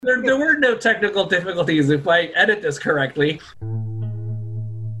There were no technical difficulties if I edit this correctly.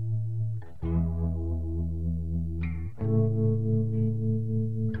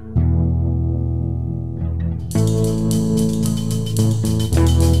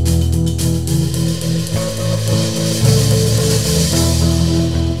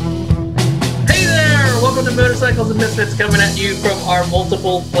 Welcome to Motorcycles and Misfits, coming at you from our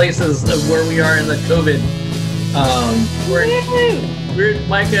multiple places of where we are in the COVID. We're at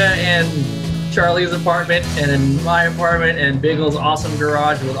Micah and Charlie's apartment, and in my apartment, and Bigel's awesome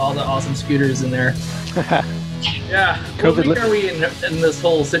garage with all the awesome scooters in there. Yeah. What week are we in this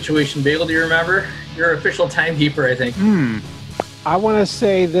whole situation, Bagel? Do you remember? Your official timekeeper, I think. I want to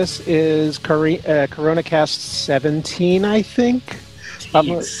say this is CoronaCast 17, I think. Let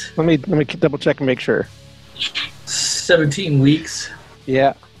me double check and make sure. 17 weeks.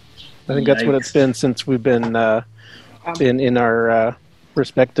 Yeah, I think that's what it's been since we've been in our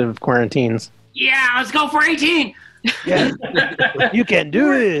respective quarantines. Yeah, let's go for 18. Yeah, you can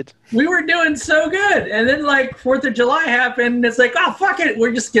do it. We were doing so good, and then like 4th of July happened, and it's like, oh fuck it,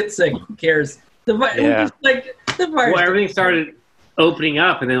 we're just get sick. Who cares? The virus. Well, everything started opening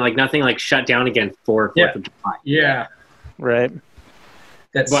up, and then like nothing like shut down again for 4th of July. Yeah. Right.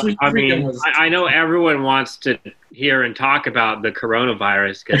 But I mean, I know everyone wants to hear and talk about the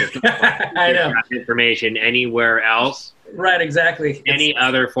coronavirus because I know information anywhere else. Right, exactly. Any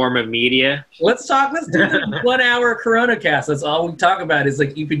other form of media. Let's do the 1 hour CoronaCast. That's all we talk about is like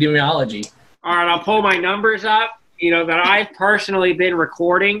epidemiology. All right, I'll pull my numbers up. You know that I've personally been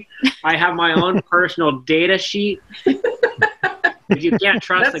recording. I have my own personal data sheet. You can't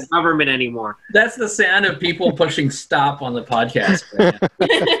trust the government anymore. That's the sound of people pushing stop on the podcast.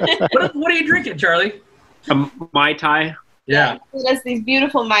 What are you drinking, Charlie? A Mai Tai. Yeah. That's these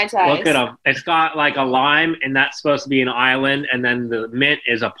beautiful Mai Tais. Look at them. It's got like a lime, and that's supposed to be an island, and then the mint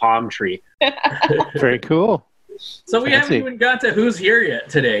is a palm tree. Very cool. So we haven't even got to who's here yet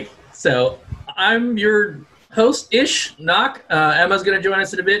today. So I'm your host-ish, Knock. Emma's going to join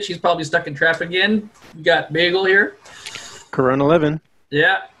us in a bit. She's probably stuck in traffic again. We got Bagel here. Corona 11.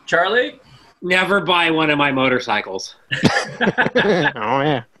 Yeah. Charlie? Never buy one of my motorcycles. Oh,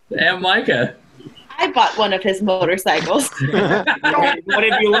 yeah. And Micah? I bought one of his motorcycles. What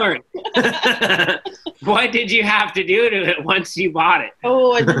did you learn? What did you have to do to it once you bought it?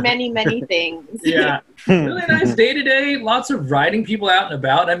 Oh, it's many, many things. Yeah. Really nice day today. Lots of riding people out and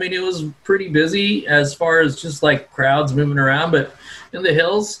about. I mean, it was pretty busy as far as just like crowds moving around, but in the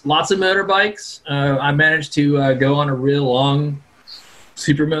hills, lots of motorbikes. I managed to go on a real long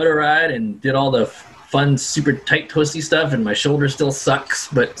supermoto ride and did all the fun, super tight, twisty stuff, and my shoulder still sucks.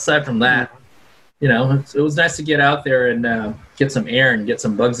 But aside from that, you know, it was nice to get out there and get some air and get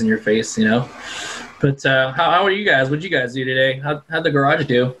some bugs in your face, you know. But how are you guys? What did you guys do today? How'd the garage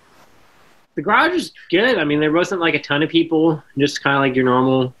do? The garage is good. I mean, there wasn't like a ton of people, just kind of like your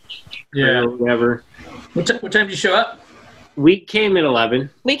normal, whatever. What time did you show up? We came at 11.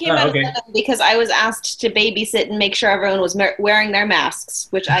 We came at 11 because I was asked to babysit and make sure everyone was wearing their masks,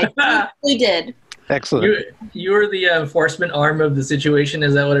 which I totally did. Excellent. You were the enforcement arm of the situation.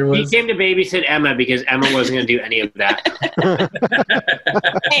 Is that what it was? He came to babysit Emma because Emma wasn't going to do any of that.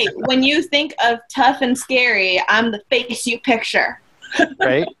 Hey, when you think of tough and scary, I'm the face you picture.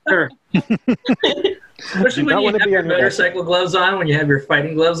 Right? Sure. Especially when you have your motorcycle gloves on, when you have your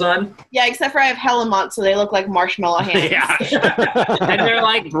fighting gloves on. Yeah, except for I have Helmont, so they look like marshmallow hands. Yeah. And they're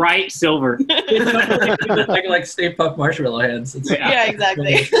like bright silver. like Stay Puft marshmallow hands. Yeah,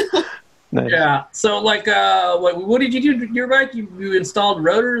 exactly. Nice. Yeah. So, like, what did you do to your bike? You installed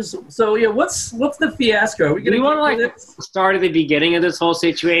rotors. So, yeah, what's the fiasco? Are we going to like start at the beginning of this whole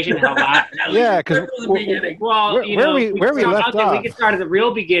situation? Yeah, because well, where we left off. We could start at the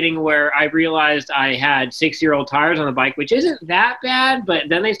real beginning where I realized I had 6-year-old tires on the bike, which isn't that bad, but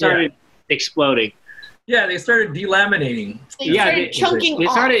then they started exploding. Yeah, they started delaminating. They started chunking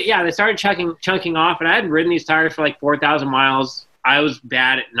off. They started chunking off, and I hadn't ridden these tires for like 4,000 miles. I was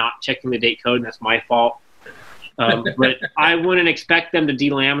bad at not checking the date code, and that's my fault. But I wouldn't expect them to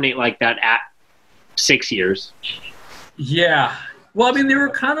delaminate like that at 6 years. Yeah. Well, I mean, they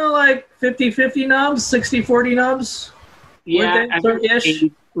were kind of like 50-50 knobs, 60-40 knobs. Yeah.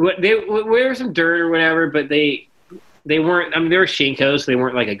 They were some dirt or whatever, but they weren't, I mean, they were Shinkos, so they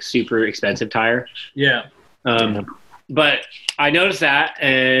weren't like a super expensive tire. Yeah. But I noticed that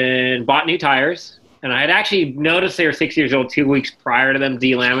and bought new tires. And I had actually noticed they were 6 years old 2 weeks prior to them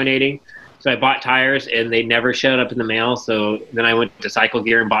delaminating. So I bought tires, and they never showed up in the mail. So then I went to Cycle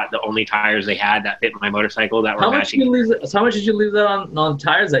Gear and bought the only tires they had that fit my motorcycle that were matching. How much did you leave that on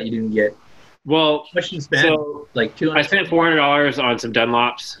tires that you didn't get? How much you spend? So Like I $200. spent $400 on some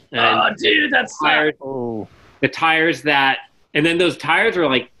Dunlops. And Oh, dude, that's tires, Oh, the tires that, and then those tires were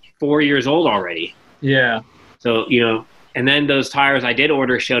like 4 years old already. yeah. So, and then those tires I did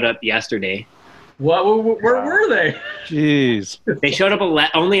order showed up yesterday. Where were they? jeez. They showed up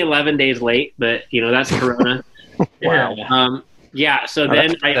only 11 days late, but that's Corona. Yeah. Yeah. So Oh, then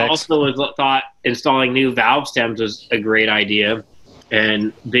that's I next. also thought installing new valve stems was a great idea,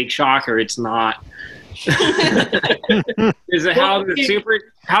 and big shocker, it's not. Is it how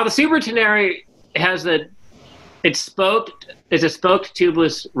the Super Tenere has it's spoked? It's a spoked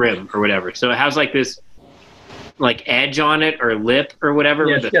tubeless rim or whatever. So it has like this like edge on it or lip or whatever.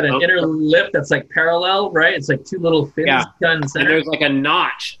 Yeah, with it's the got an spoke. inner lip that's like parallel, right? It's like two little fins Yeah. done in the And center. there's like a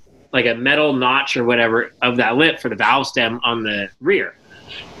notch, like a metal notch or whatever of that lip for the valve stem on the rear,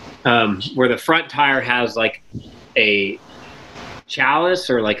 where the front tire has like a chalice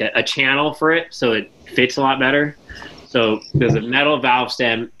or like a channel for it, so it fits a lot better. So there's a metal valve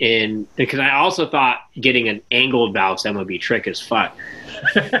stem in, because I also thought getting an angled valve stem would be trick as fuck.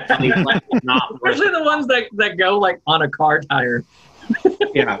 Not worth Especially the ones that go like on a car tire.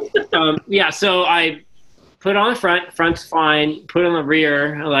 yeah. So I put on the front's fine, put on the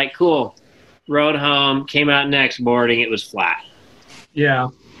rear, I'm like, cool. Rode home, came out next morning, it was flat. Yeah.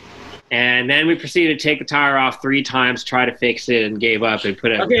 And then we proceeded to take the tire off 3 times, try to fix it, and gave up and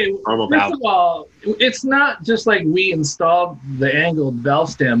put a Okay, normal first valve. of all, it's not just like we installed the angled valve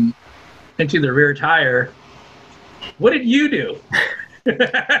stem into the rear tire. What did you do?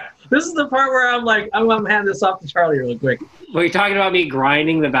 This is the part where I'm like, I'm going to hand this off to Charlie real quick. Were you talking about me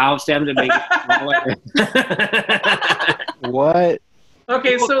grinding the valve stem to make it smaller? What?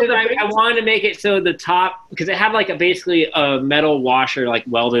 Okay, Well, so 'cause I wanted to make it so the top, because it had like basically a metal washer like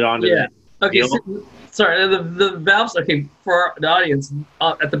welded onto yeah. the Okay, so, sorry, the valves, okay, for the audience,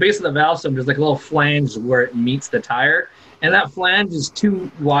 at the base of the valve stem, there's like a little flange where it meets the tire, and that flange is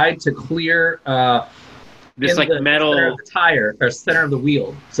too wide to clear this in like the center metal. of the tire, or center of the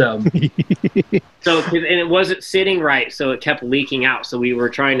wheel. So, So and it wasn't sitting right, so it kept leaking out. So we were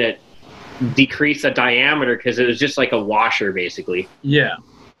trying to decrease the diameter because it was just like a washer basically. yeah.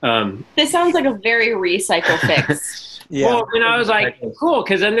 This sounds like a very recycle fix. Yeah. Well, and I was like, cool,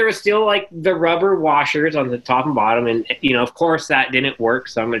 because then there was still like the rubber washers on the top and bottom, and of course that didn't work.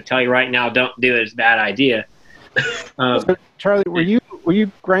 So I'm going to tell you right now, don't do it. It's a bad idea. So, Charlie, were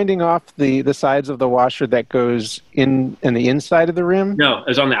you grinding off the sides of the washer that goes in the inside of the rim? No, it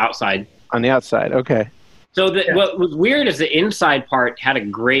was on the outside. On the outside. Okay. So what was weird is the inside part had a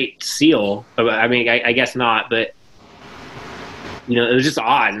great seal. I mean, I guess not, but it was just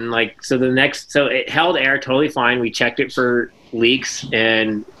odd. And so it held air totally fine. We checked it for leaks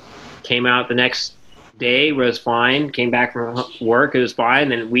and came out the next day, was fine. Came back from work, it was fine.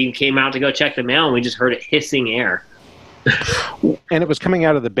 Then we came out to go check the mail, and we just heard it hissing air. And it was coming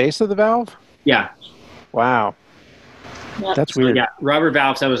out of the base of the valve? Yeah. Wow. Yep. That's weird. Yeah, rubber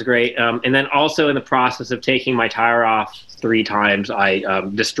valves, that was great. And then also in the process of taking my tire off 3 times, I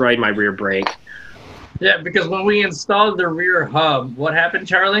destroyed my rear brake. Yeah, because when we installed the rear hub, what happened,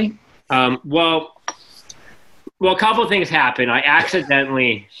 Charlie? Well, a couple of things happened. I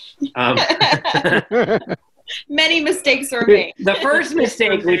accidentally... Many mistakes were made. The first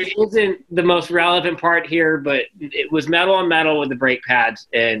mistake, which isn't the most relevant part here, but it was metal on metal with the brake pads,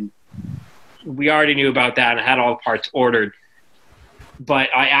 and we already knew about that, and I had all the parts ordered. But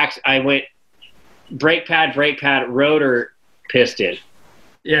I went brake pad, rotor, piston.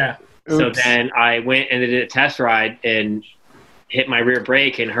 Yeah. So Oops. then I went and did a test ride and hit my rear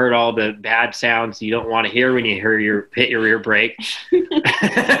brake and heard all the bad sounds you don't want to hear when you hit your rear brake.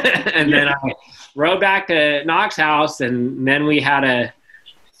 And then I rode back to Knox's house, and then we had to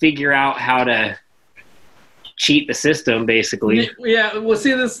figure out how to cheat the system, basically. Yeah, well,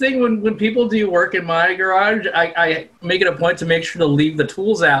 see, this thing, when people do work in my garage, I make it a point to make sure to leave the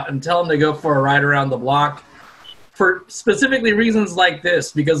tools out and tell them to go for a ride around the block for specifically reasons like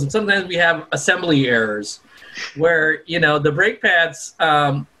this, because sometimes we have assembly errors where, the brake pads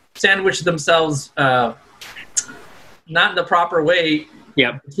sandwich themselves not in the proper way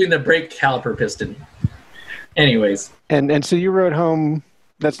between the brake caliper piston. Anyways. And so you rode home.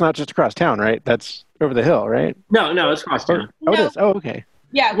 That's not just across town, right? That's over the hill, right? No, it's cross town. Oh, it No. is. Oh, okay.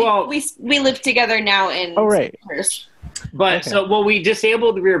 Yeah, Well- we live together now in Oh, right. Spruce. But Okay. we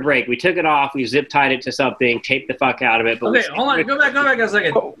disabled the rear brake. We took it off. We zip tied it to something, taped the fuck out of it. But Okay, hold on. Go back a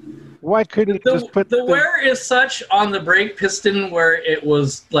second. Why couldn't you just put The wear is such on the brake piston where it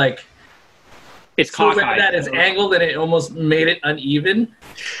was like it's so cockeyed. that it's angled and it almost made it uneven.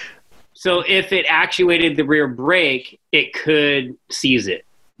 So if it actuated the rear brake, it could seize it.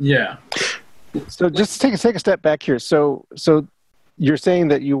 Yeah. So just take a step back here. So you're saying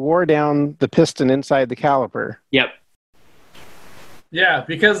that you wore down the piston inside the caliper. Yep. Yeah,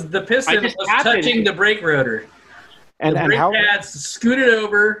 because the piston was touching the brake rotor. And the brake how pads scooted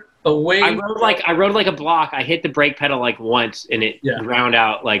over away. I rode like a block. I hit the brake pedal like once, and it ground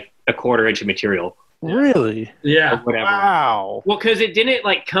out like a quarter-inch of material. Really? Yeah. Or whatever. Wow. Well, because it didn't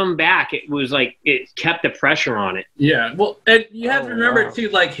like come back. It was like it kept the pressure on it. Yeah. Well, and you have to remember too,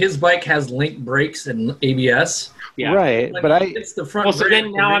 like his bike has link brakes and ABS. Yeah. Right. When But it's the front. Well, so brake,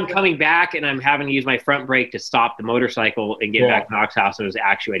 then now I'm coming back, and I'm having to use my front brake to stop the motorcycle and get back to Knox House. And it was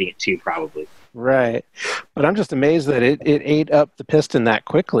actuating it too, probably. Right. But I'm just amazed that it ate up the piston that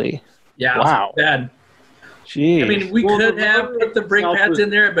quickly. Yeah. Wow. Bad. Jeez. I mean, we could have put the brake pads in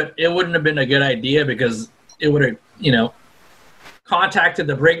there, but it wouldn't have been a good idea because it would have, contacted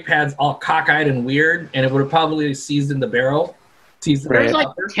the brake pads all cockeyed and weird, and it would have probably seized in the barrel. There's like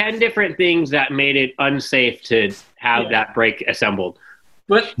 10 different things that made it unsafe to have that brake assembled.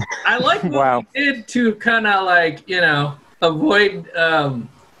 But I like what we did to kind of avoid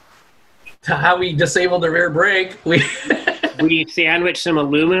how we disabled the rear brake. We sandwiched some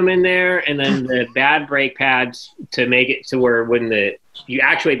aluminum in there, and then the bad brake pads to make it to where when you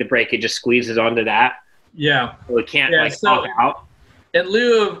actuate the brake, it just squeezes onto that. Yeah. So it can't pop out. In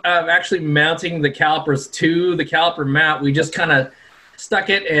lieu of actually mounting the calipers to the caliper mount, we just kind of stuck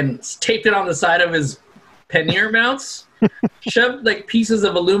it and taped it on the side of his pannier mounts, shoved like pieces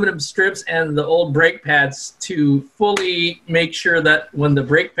of aluminum strips and the old brake pads to fully make sure that when the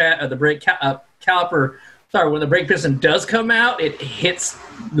brake when the brake piston does come out, it hits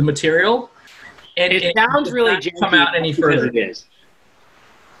the material. And it sounds really janky. Come out any further. It is.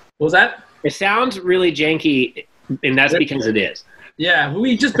 What was that? It sounds really janky, and that's because it is. Yeah,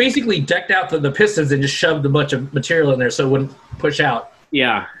 we just basically decked out the pistons and just shoved a bunch of material in there so it wouldn't push out.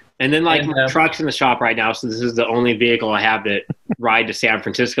 Yeah. And then my truck's in the shop right now, so this is the only vehicle I have to ride to San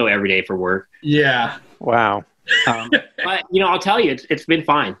Francisco every day for work. Yeah. Wow. But, I'll tell you, it's been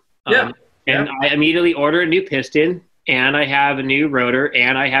fine. And I immediately ordered a new piston, and I have a new rotor,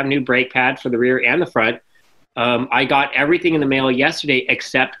 and I have new brake pads for the rear and the front. I got everything in the mail yesterday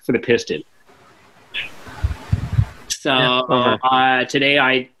except for the piston. So today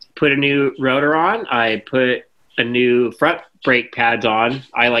I put a new rotor on. I put a new front brake pads on.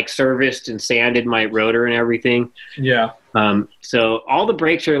 I serviced and sanded my rotor and everything. Yeah. So all the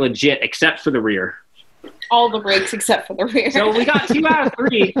brakes are legit except for the rear. All the brakes except for the rear. So we got 2 out of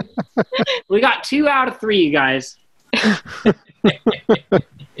 3. We got 2 out of 3, you guys. Take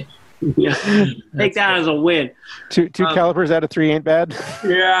that as a win. Two calipers out of 3 ain't bad.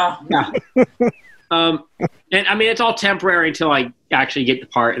 Yeah. And I mean, it's all temporary until I actually get the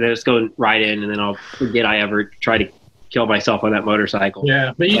part, and then it's going right in, and then I'll forget I ever try to kill myself on that motorcycle.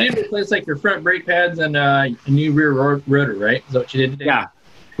 Yeah, but you did replace your front brake pads and a new rear rotor, right? Is that what you did today? Yeah.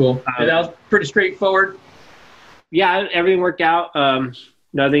 Cool. That was pretty straightforward. Yeah, everything worked out.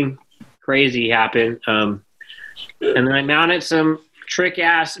 Nothing crazy happened. And then I mounted some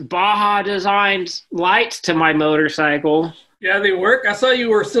trick-ass Baja Designs lights to my motorcycle. Yeah, they work. I saw you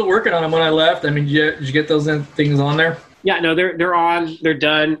were still working on them when I left. I mean, did you get those things on there? Yeah, no, they're on. They're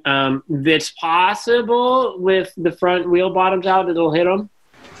done. It's possible with the front wheel bottoms out that it'll hit them.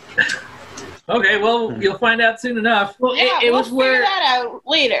 Okay, well, you'll find out soon enough. Well, it was we'll figure that out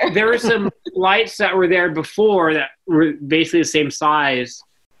later. There were some lights that were there before that were basically the same size,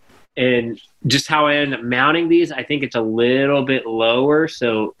 and just how I ended up mounting these, I think it's a little bit lower,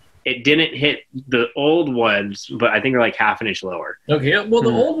 so it didn't hit the old ones, but I think they're half an inch lower. Okay, well, the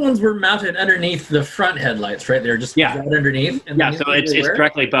old ones were mounted underneath the front headlights, right? They're just right underneath. And so it's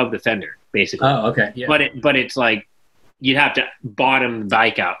directly above the fender, basically. Oh, okay. Yeah. But it's you'd have to bottom the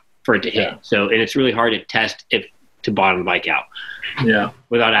bike out for it to hit. So, and it's really hard to test to bottom the bike out. Yeah.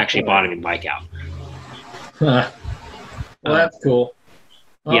 Without actually bottoming the bike out. Well, that's cool.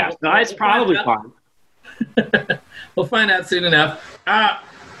 Well, so it's probably fine. We'll find out soon enough.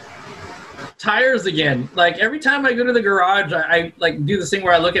 Tires again. Every time I go to the garage, I do this thing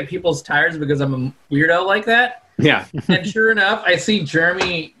where I look at people's tires because I'm a weirdo like that. Yeah. And sure enough, I see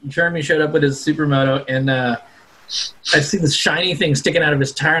Jeremy showed up with his Supermoto, and I see this shiny thing sticking out of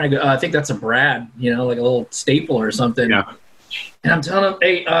his tire, and I go, I think that's a brad, like a little staple or something. Yeah. And I'm telling him,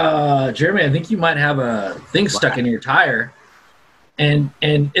 hey, Jeremy, I think you might have a thing stuck in your tire. And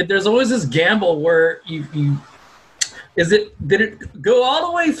there's always this gamble where did it go all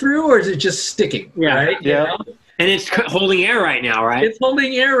the way through, or is it just sticking? Yeah. Right? Yeah. And it's holding air right now, right? It's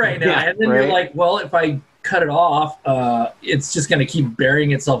holding air right now. Yeah, and then you're like, well, if I cut it off, it's just going to keep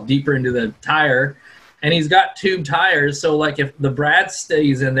burying itself deeper into the tire. And he's got tube tires, so if the brad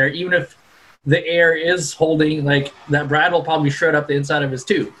stays in there, even if the air is holding, like, that Brad will probably shred up the inside of his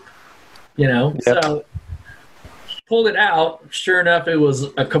tube, you know? Yep. So pulled it out. Sure enough, it was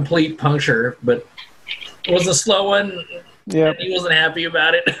a complete puncture, but it was a slow one. Yep. He wasn't happy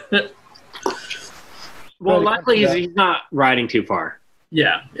about it. Well, But- luckily he's not riding too far.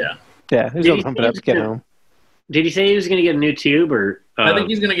 Yeah. Yeah, he's Did able he to pump it up to get home. Did he say he was going to get a new tube, or I think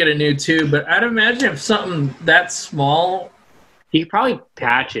he's going to get a new tube, but I'd imagine if something that small, he could probably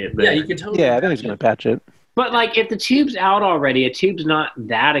patch it? But, yeah, you could totally. Yeah, I think he's going to patch it. but like if the tube's out already, a tube's not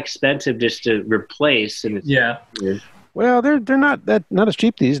that expensive just to replace. And it's, Yeah. Well, they're not as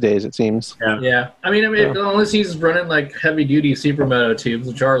cheap these days, it seems. Yeah. I mean, unless he's running like heavy duty Supermoto tubes,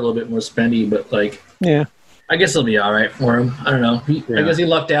 which are a little bit more spendy, but like, Yeah. I guess it'll be all right for him. I don't know. I guess he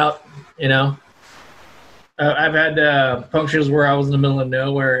lucked out, you know. I've had punctures where I was in the middle of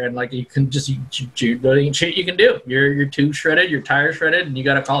nowhere, and like you can just there ain't shit you can do. Your tube shredded, your tire shredded, and you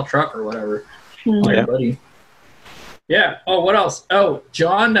got to call a truck or whatever. Call your buddy. Yeah. Oh, what else? Oh,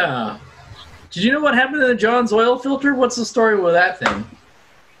 John. Did you know what happened to John's oil filter? What's the story with that thing?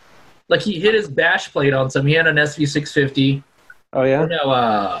 Like he hit his bash plate on some. He had an SV650. Oh yeah.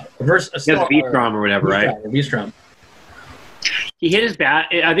 No, he has a V-Strom or whatever, right? V-Strom. He hit his bash.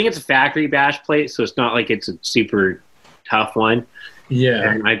 I think it's a factory bash plate, so it's not like it's a super tough one. Yeah.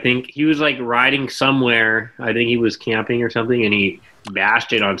 And I think he was like riding somewhere. I think he was camping or something, and he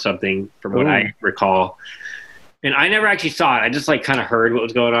bashed it on something, from what I recall. And I never actually saw it. I just like kind of heard what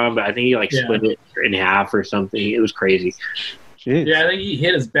was going on, but I think he like split it in half or something. It was crazy. Jeez. Yeah, I think he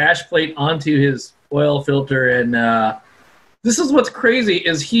hit his bash plate onto his oil filter, and this is what's crazy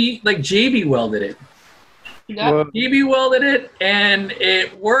is he like JB welded it. Well, JB welded it, and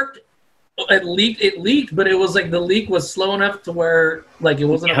it worked. It leaked, but it was like the leak was slow enough to where like it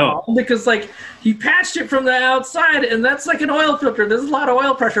wasn't a problem because like he patched it from the outside, and that's like an oil filter. There's a lot of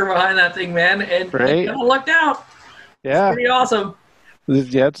oil pressure behind that thing, man, and he kind of lucked out. yeah. It's pretty awesome.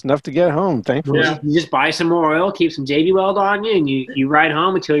 Yeah, it's enough to get home, thankfully. Yeah. You just buy some more oil, keep some JB Weld on you, and you ride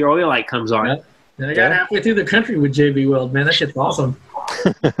home until your oil light comes on. Yeah. And I got halfway through the country with JB Weld, man. That shit's awesome.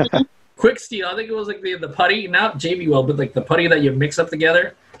 Quick Steel, I think it was like the putty, not JB Weld, but like the putty that you mix up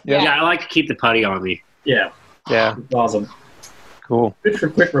together. Yeah, I like to keep the putty on me. Yeah. Yeah. It's awesome. Cool. Good for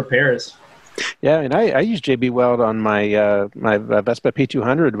quick repairs. Yeah, and I use JB Weld on my my Vespa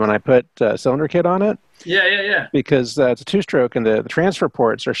P200 when I put cylinder kit on it. Yeah. Because it's a two-stroke and the transfer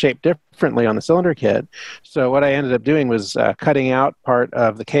ports are shaped differently on the cylinder kit. So what I ended up doing was cutting out part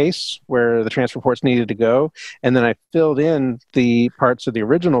of the case where the transfer ports needed to go, and then I filled in the parts of the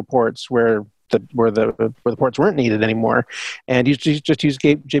original ports where the ports weren't needed anymore, and you just use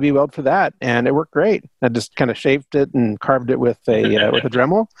JB Weld for that, and it worked great. I just kind of shaped it and carved it with a with a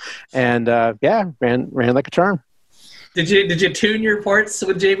Dremel, and ran like a charm. Did you tune your ports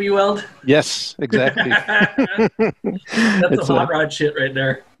with JB Weld? Yes, exactly. That's It's a hot rod shit right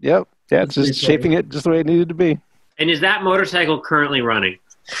there. Yep. Yeah, it's just shaping it just the way it needed to be. And is that motorcycle currently running?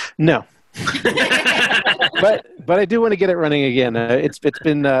 No. but I do want to get it running again. It's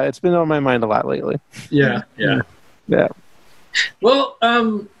been on my mind a lot lately. Yeah. Well,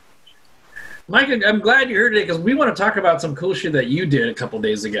 Mike, I'm glad you heard it because we want to talk about some cool shit that you did a couple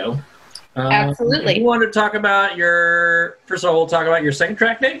days ago. Absolutely. You want to talk about first of all, we'll talk about your second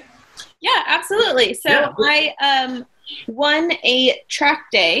track day? Yeah, absolutely. So Yeah. I won a track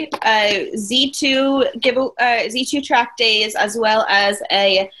day, Z2 track days, as well as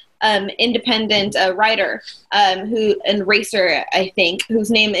a independent rider and racer, I think, whose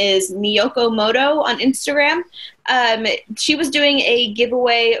name is Miyoko Moto on Instagram. She was doing a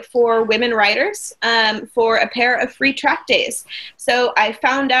giveaway for women riders for a pair of free track days. So I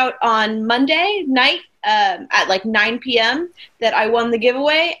found out on Monday night at like 9 p.m. that I won the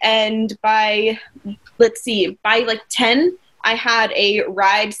giveaway, and by like 10, I had a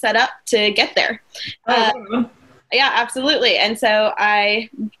ride set up to get there. Yeah, absolutely. And so I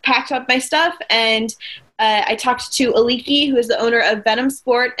packed up my stuff, and I talked to Aliki, who is the owner of Venom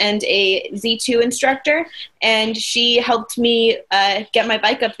Sport and a Z2 instructor, and she helped me get my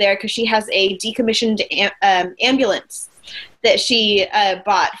bike up there because she has a decommissioned ambulance that she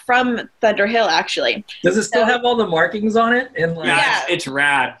bought from Thunder Hill, actually. Does it still have all the markings on it? And like, Yeah. It's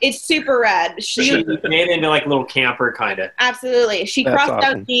rad. It's super rad. She made it into like a little camper, kind of. Absolutely. She That's crossed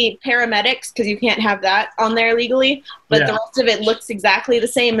awesome. out the paramedics because you can't have that on there legally, but the rest of it looks exactly the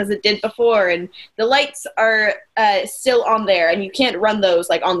same as it did before. And the lights are still on there, and you can't run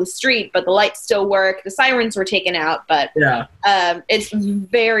those like on the street, but the lights still work. The sirens were taken out, but it's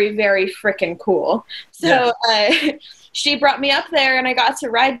very, very freaking cool. So she brought me up there, and I got to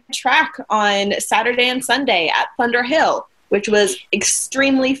ride track on Saturday and Sunday at Thunder Hill. which was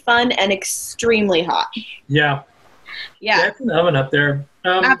extremely fun and extremely hot. Yeah. Yeah, It's an oven up there.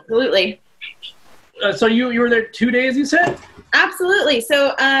 absolutely. So you were there 2 days, you said? Absolutely.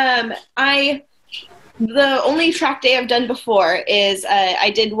 So the only track day I've done before is I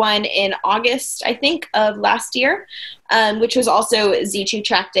did one in August, I think, of last year, which was also Z2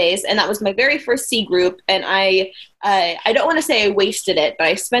 track days, and that was my very first C group. And I don't want to say I wasted it, but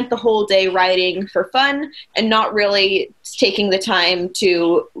I spent the whole day riding for fun and not really taking the time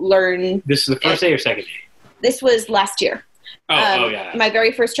to learn. This is the first day or second day? This was last year. Yeah. My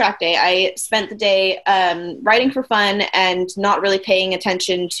very first track day. I spent the day riding for fun and not really paying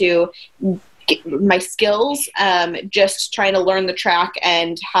attention to my skills, just trying to learn the track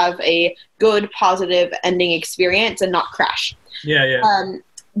and have a good, positive ending experience and not crash. Yeah.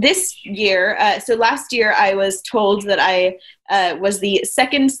 This year, so last year I was told that I was the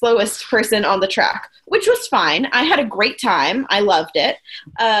second slowest person on the track, which was fine. I had a great time. I loved it.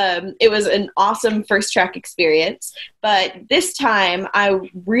 It was an awesome first track experience. But this time I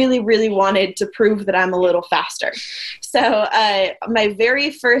really, really wanted to prove that I'm a little faster. So my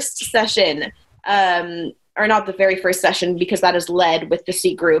very first session, or not the very first session because that is led with the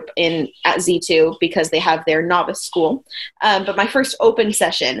C group at Z2 because they have their novice school. But my first open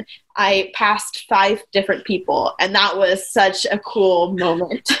session, I passed 5 different people, and that was such a cool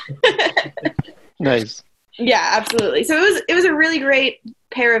moment. Nice. Yeah, absolutely. So it was a really great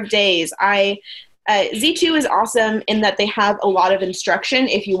pair of days. Z2 is awesome in that they have a lot of instruction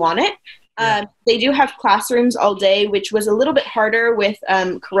if you want it. They do have classrooms all day, which was a little bit harder with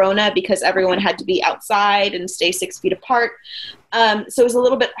Corona because everyone had to be outside and stay 6 feet apart. So it was a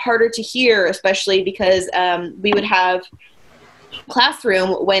little bit harder to hear, especially because we would have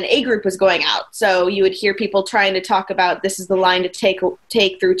classroom when A group was going out. So you would hear people trying to talk about this is the line to take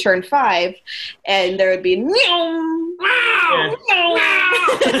through turn 5, and there would be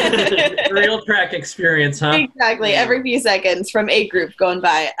Real track experience, huh? Exactly, every few seconds from A group going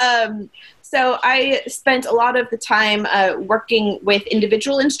by. So I spent a lot of the time working with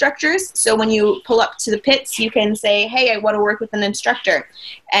individual instructors. So when you pull up to the pits, you can say, hey, I want to work with an instructor,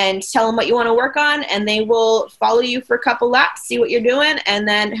 and tell them what you want to work on, and they will follow you for a couple laps, see what you're doing, and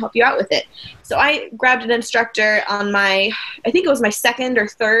then help you out with it. So I grabbed an instructor on I think it was my second or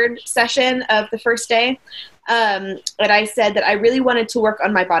third session of the first day. And I said that I really wanted to work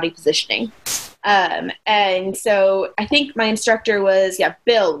on my body positioning. And so I think my instructor was,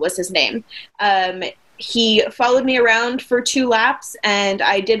 Bill was his name. He followed me around for 2 laps, and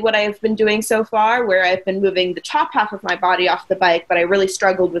I did what I've been doing so far, where I've been moving the top half of my body off the bike, but I really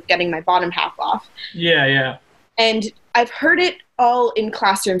struggled with getting my bottom half off. Yeah. And I've heard it all in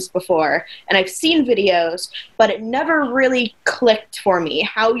classrooms before, and I've seen videos, but it never really clicked for me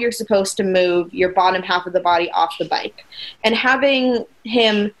how you're supposed to move your bottom half of the body off the bike. And having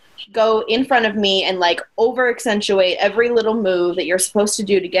him go in front of me and like over accentuate every little move that you're supposed to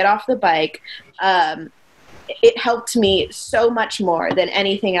do to get off the bike, it helped me so much more than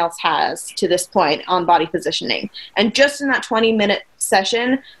anything else has to this point on body positioning. And just in that 20-minute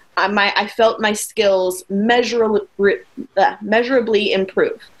session, I felt my skills measurably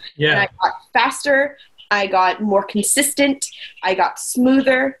improve. Yeah. And I got faster, I got more consistent, I got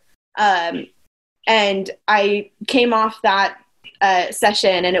smoother, and I came off that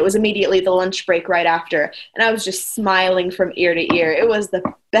session, and it was immediately the lunch break right after, and I was just smiling from ear to ear. It was the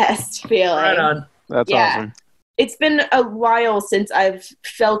best feeling. Right on. That's awesome. It's been a while since I've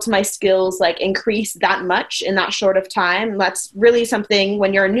felt my skills like increase that much in that short of time. That's really something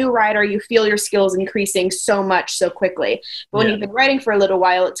when you're a new rider, you feel your skills increasing so much so quickly. But when you've been riding for a little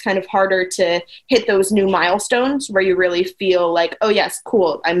while, it's kind of harder to hit those new milestones where you really feel like, oh yes,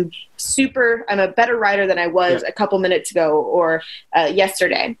 cool. I'm a better rider than I was a couple minutes ago or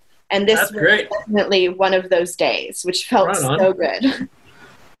yesterday. And this was definitely one of those days, which felt so good.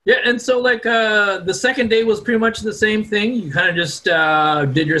 Yeah, and so like the second day was pretty much the same thing. You kind of just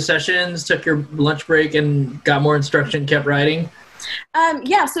did your sessions, took your lunch break, and got more instruction, kept riding.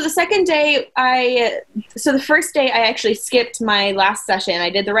 So the second day, the first day I actually skipped my last session.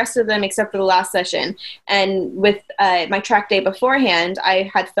 I did the rest of them except for the last session. And with my track day beforehand, I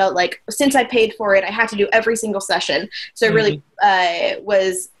had felt like since I paid for it, I had to do every single session. So it really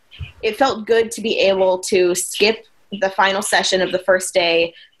it felt good to be able to skip the final session of the first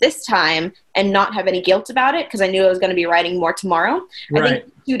day this time and not have any guilt about it because I knew I was going to be riding more tomorrow. Right. I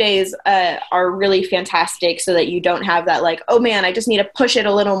think 2 days are really fantastic so that you don't have that like, oh man, I just need to push it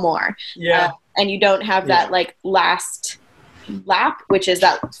a little more. Yeah. And you don't have that like last lap, which is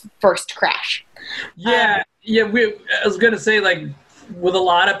that first crash. Yeah. I was going to say like with a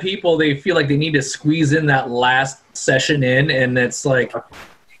lot of people, they feel like they need to squeeze in that last session in, and it's like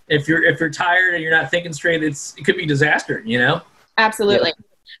if you're tired and you're not thinking straight, it could be disaster, you know? Absolutely. Yeah.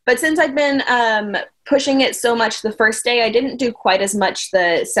 But since I've been pushing it so much the first day, I didn't do quite as much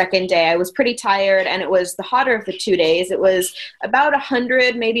the second day. I was pretty tired, and it was the hotter of the 2 days. It was about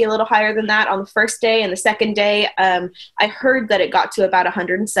 100, maybe a little higher than that on the first day. And the second day, I heard that it got to about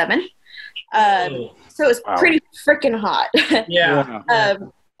 107. So it was pretty freaking hot. Yeah.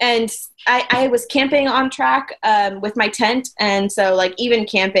 And I was camping on track with my tent. And so, like, even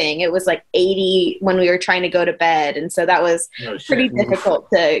camping, it was like 80 when we were trying to go to bed. And so that was pretty difficult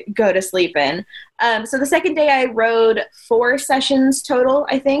to go to sleep in. So the second day I rode 4 sessions total,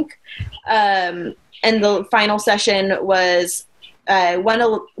 I think. And the final session was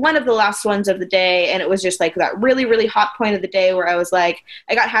one of the last ones of the day, and it was just like that really, really hot point of the day where I was like,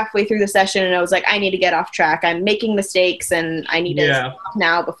 I got halfway through the session and I was like, I need to get off track. I'm making mistakes and I need to stop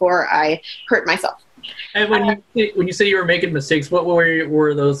now before I hurt myself. And when you say you were making mistakes, what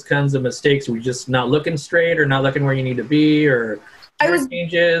were those kinds of mistakes? Were you just not looking straight, or not looking where you need to be, or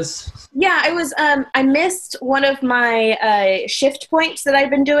changes? Yeah, I missed one of my shift points that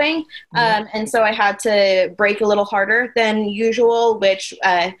I've been doing. And so I had to brake a little harder than usual, which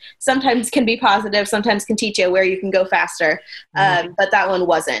sometimes can be positive, sometimes can teach you where you can go faster. But that one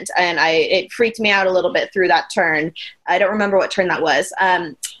wasn't. And it freaked me out a little bit through that turn. I don't remember what turn that was.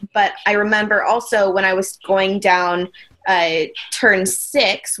 But I remember also when I was going down turn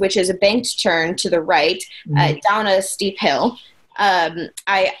 6, which is a banked turn to the right, down a steep hill.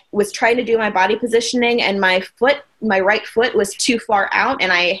 I was trying to do my body positioning, and my right foot was too far out,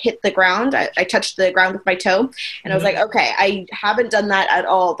 and I hit the ground. I touched the ground with my toe, and I was like, okay, I haven't done that at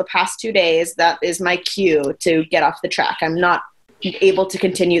all the past 2 days. That is my cue to get off the track. I'm not able to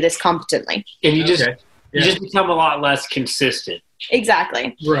continue this competently. And you just become a lot less consistent.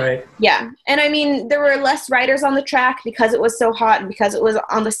 Exactly. Right. Yeah. And I mean, there were less riders on the track because it was so hot and because it was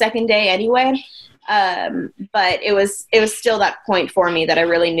on the second day anyway. But it was still that point for me that I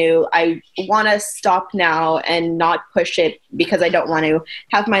really knew I want to stop now and not push it, because I don't want to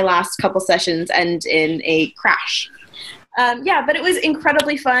have my last couple sessions end in a crash. But it was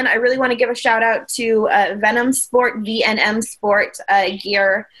incredibly fun. I really want to give a shout out to Venom Sport, VNM Sport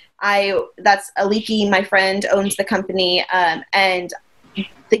gear. That's Aliki, my friend, owns the company, and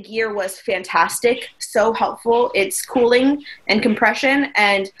the gear was fantastic, so helpful. It's cooling and compression,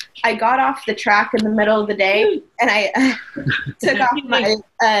 and I got off the track in the middle of the day, and I took off my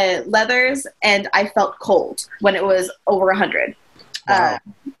leathers, and I felt cold when it was over 100,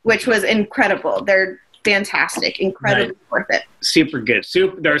 which was incredible. They're fantastic, incredibly worth it. Super good.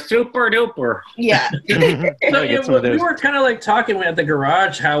 They're super duper. Yeah. So we were kind of like talking at the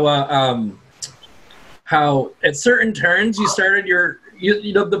garage how at certain turns you started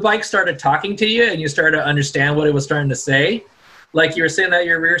the bike started talking to you, and you started to understand what it was starting to say. Like you were saying that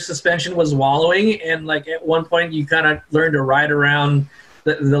your rear suspension was wallowing, and like at one point you kind of learned to ride around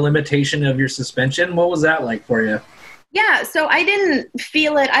the limitation of your suspension. What was that like for you? Yeah, so I didn't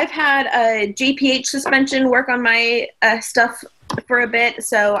feel it. I've had a JPH suspension work on my stuff for a bit,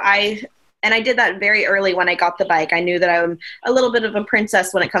 so I did that very early when I got the bike. I knew that I'm a little bit of a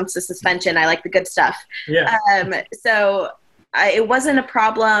princess when it comes to suspension. I like the good stuff. Yeah. It wasn't a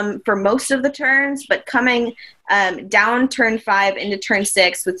problem for most of the turns, but coming down turn 5 into turn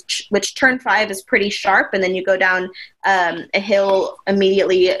 6, which turn 5 is pretty sharp, and then you go down a hill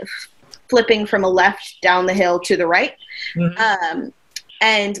immediately, flipping from a left down the hill to the right.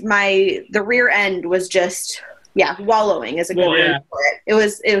 And the rear end was just wallowing is a good word for it.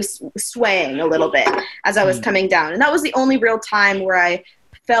 It was swaying a little bit as I was coming down, and that was the only real time where I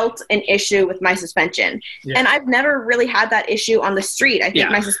felt an issue with my suspension. And I've never really had that issue on the street. I think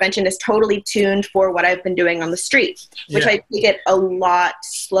my suspension is totally tuned for what I've been doing on the street, which I take it a lot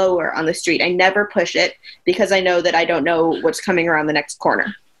slower on the street. I never push it because I know that I don't know what's coming around the next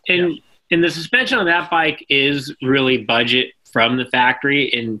corner. And the suspension on that bike is really budget from the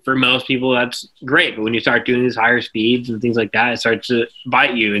factory, and for most people that's great. But when you start doing these higher speeds and things like that, it starts to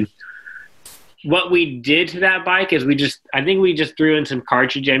bite you. And what we did to that bike is we just threw in some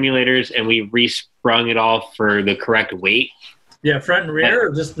cartridge emulators, and we resprung it all for the correct weight. Yeah, front and rear,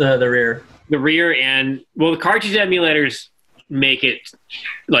 or just the rear? The rear, and the cartridge emulators make it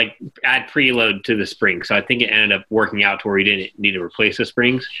like add preload to the spring. So I think it ended up working out to where we didn't need to replace the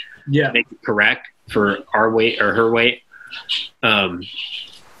springs. Yeah, make it correct for our weight or her weight.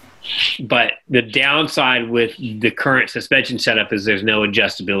 But the downside with the current suspension setup is there's no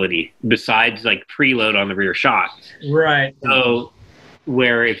adjustability besides like preload on the rear shock. Right. So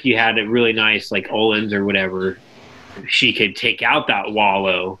where if you had a really nice like Öhlins or whatever, she could take out that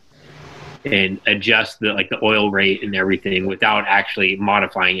wallow and adjust the oil rate and everything without actually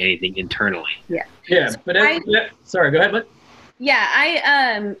modifying anything internally. Yeah, but sorry, go ahead, bud.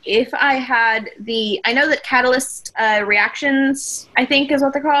 Yeah, if I had I know that Catalyst Reactions, I think is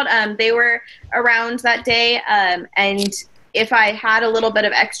what they're called. They were around that day, and if I had a little bit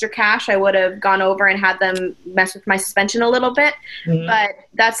of extra cash, I would have gone over and had them mess with my suspension a little bit. Mm-hmm. But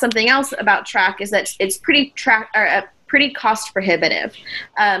that's something else about track is that it's pretty cost prohibitive.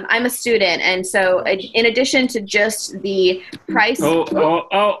 I'm a student, and so in addition to just the price.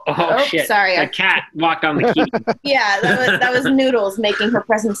 Shit! Sorry, a cat walked on the key. Yeah, that was Noodles making her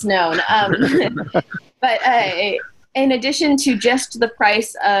presence known. But in addition to just the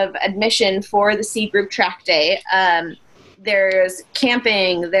price of admission for the C Group Track Day, there's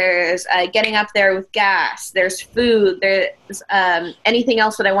camping, there's getting up there with gas, there's food, there's anything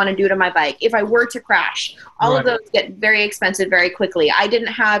else that I want to do to my bike. If I were to crash, all of those get very expensive very quickly. I didn't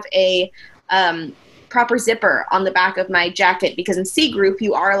have a proper zipper on the back of my jacket because in C Group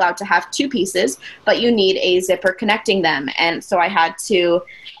you are allowed to have 2 pieces, but you need a zipper connecting them. And so I had to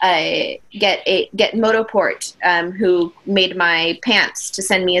get Motoport, who made my pants, to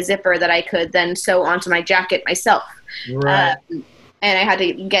send me a zipper that I could then sew onto my jacket myself. Right. And I had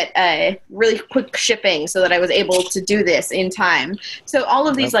to get really quick shipping so that I was able to do this in time. So all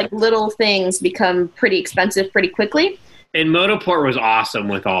of these little things become pretty expensive pretty quickly. And Motoport was awesome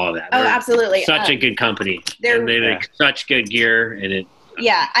with all of that. Oh, absolutely. Such a good company. They make such good gear. And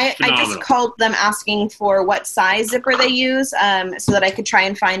I just called them asking for what size zipper they use so that I could try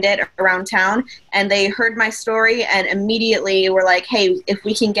and find it around town. And they heard my story and immediately were like, hey, if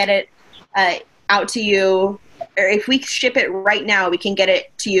we can get it out to you, or if we ship it right now, we can get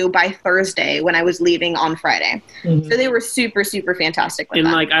it to you by Thursday when I was leaving on Friday. Mm-hmm. So they were super, super fantastic with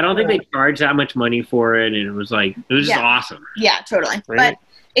that. And I don't think they charged that much money for it, and it was just awesome. Yeah, totally. Right. But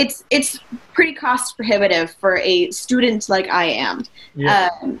it's pretty cost prohibitive for a student like I am. Yeah.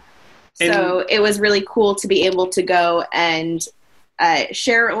 So it was really cool to be able to go and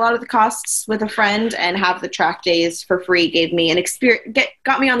share a lot of the costs with a friend and have the track days for free. Gave me an experience,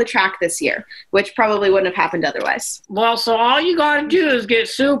 got me on the track this year, which probably wouldn't have happened otherwise. Well, so all you got to do is get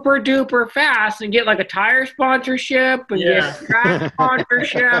super duper fast and get a tire sponsorship and get a track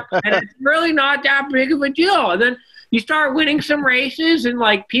sponsorship, and it's really not that big of a deal. And then you start winning some races, and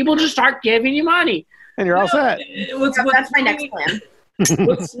people just start giving you money, and you're all set. That's my next plan.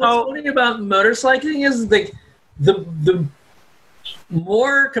 What's funny about motorcycling is the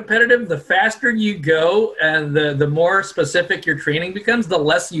more competitive, the faster you go, and the more specific your training becomes, the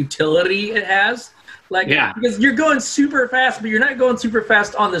less utility it has. Because you're going super fast, but you're not going super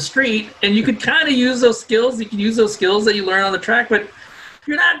fast on the street, and you could kind of use those skills. You can use those skills that you learn on the track, but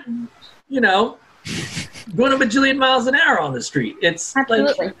you're not, going a bajillion miles an hour on the street. It's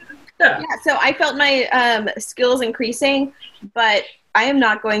absolutely. So I felt my skills increasing, but I am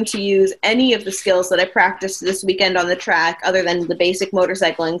not going to use any of the skills that I practiced this weekend on the track other than the basic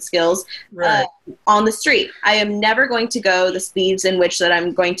motorcycling skills on the street. I am never going to go the speeds in which that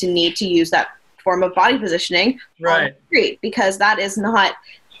I'm going to need to use that form of body positioning on the street, because that is not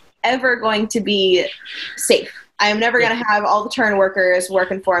ever going to be safe. I am never going to have all the turn workers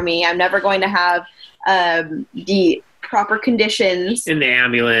working for me. I'm never going to have the proper conditions in the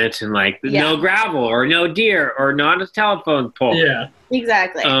ambulance and no gravel or no deer or not a telephone pole. Yeah,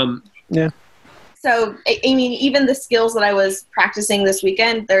 exactly. So I mean, even the skills that I was practicing this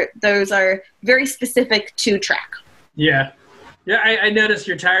weekend, those are very specific to track. I noticed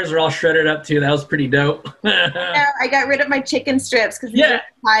your tires are all shredded up too. That was pretty dope. I got rid of my chicken strips because these are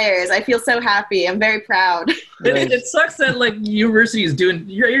tires. I feel so happy. I'm very proud. It sucks that university is doing.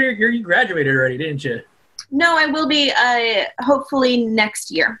 You graduated already, didn't you? No, I will be hopefully next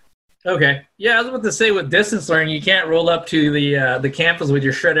year. Okay. Yeah, I was about to say with distance learning, you can't roll up to the campus with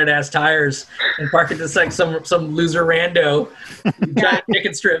your shredded ass tires and park it just like some loser rando giant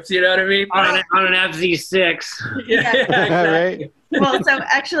chicken strips. You know what I mean? On an FZ6. Yeah, exactly. Right. Well, so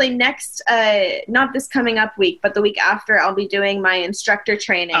actually next, not this coming up week, but the week after, I'll be doing my instructor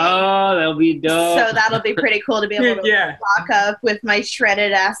training. Oh, that'll be dope. So that'll be pretty cool to be able to walk up with my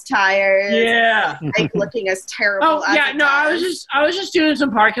shredded ass tires. Yeah. Looking as terrible as it does. I was just doing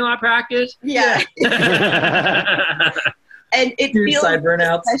some parking lot practice. Yeah. And it feels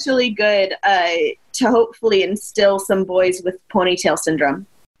especially good to hopefully instill some boys with ponytail syndrome.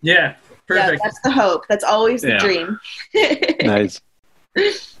 Yeah. Perfect. Yeah, that's the hope. That's always the dream. Nice.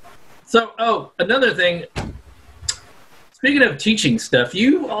 So, another thing. Speaking of teaching stuff,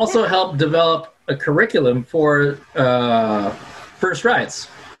 you also helped develop a curriculum for First Rides.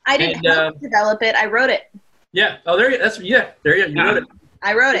 I didn't help develop it. I wrote it. Yeah. Oh, there. That's yeah. There you go. You wrote it.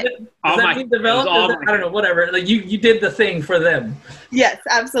 I wrote it. Is that being developed? I don't know. Whatever. Like you did the thing for them. Yes,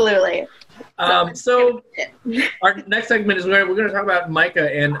 absolutely. So our next segment is we're going to talk about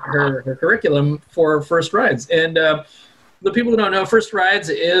Micah and her curriculum for First Rides. And the people who don't know, First Rides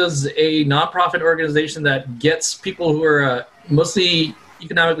is a nonprofit organization that gets people who are mostly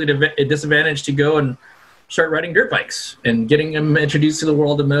economically disadvantaged to go and start riding dirt bikes and getting them introduced to the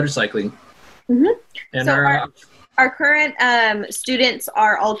world of motorcycling. Mm-hmm. And so our current students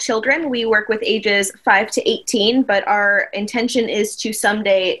are all children. We work with ages 5 to 18, but our intention is to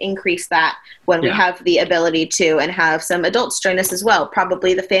someday increase that when we have the ability to, and have some adults join us as well,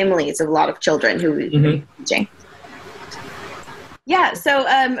 probably the families of a lot of children who we've been teaching. Yeah, so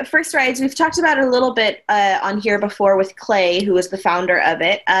First Rides, we've talked about it a little bit on here before with Clay, who was the founder of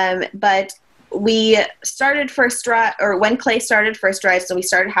it, but we started when Clay started First Rides, so we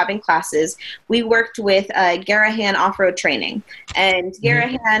started having classes. We worked with Garahan Off-Road Training, and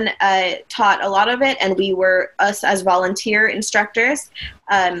Garahan taught a lot of it, and us as volunteer instructors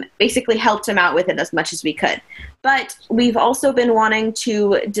basically helped him out with it as much as we could. But we've also been wanting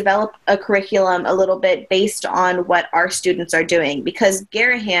to develop a curriculum a little bit based on what our students are doing, because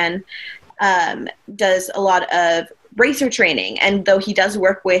Garahan does a lot of racer training, and though he does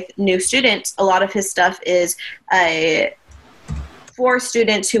work with new students, a lot of his stuff is for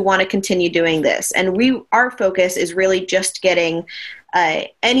students who want to continue doing this. And our focus is really just getting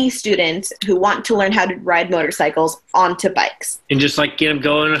any students who want to learn how to ride motorcycles onto bikes. And just like get them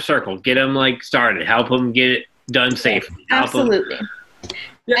going in a circle, get them like started, help them get it done safely. Absolutely.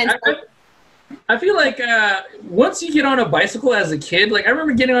 Yeah, I feel like once you get on a bicycle as a kid, like I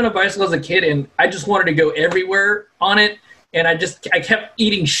remember getting on a bicycle as a kid and I just wanted to go everywhere on it, and I kept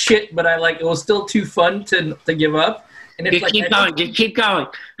eating shit, but it was still too fun to give up. And if, just keep going.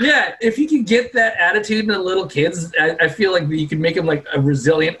 Yeah, if you can get that attitude in the little kids, I feel like you can make them like a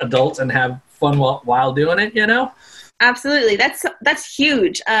resilient adult and have fun while doing it. You know? Absolutely, that's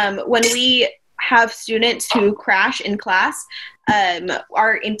huge. When we have students who crash in class,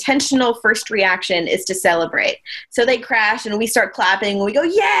 our intentional first reaction is to celebrate. So they crash and we start clapping and we go,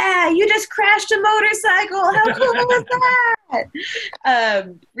 yeah, you just crashed a motorcycle. How cool was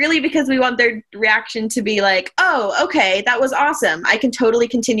that? Really, because we want their reaction to be like, oh, okay, that was awesome. I can totally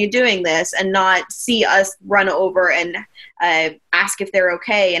continue doing this, and not see us run over and ask if they're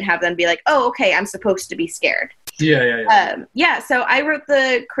okay and have them be like, oh, okay, I'm supposed to be scared. Yeah. So I wrote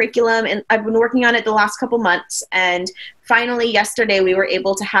the curriculum, and I've been working on it the last couple months, and finally yesterday we were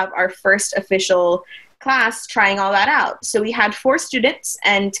able to have our first official class trying all that out. So we had 4 students,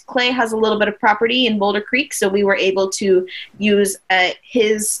 and Clay has a little bit of property in Boulder Creek, so we were able to use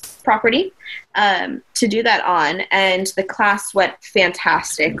his property to do that on, and the class went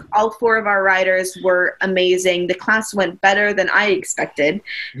fantastic. All 4 of our riders were amazing. The class went better than I expected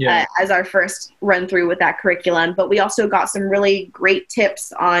as our first run through with that curriculum, but we also got some really great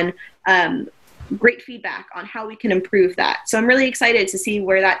tips on great feedback on how we can improve that. So I'm really excited to see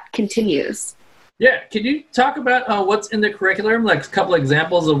where that continues. Yeah, can you talk about what's in the curriculum, like a couple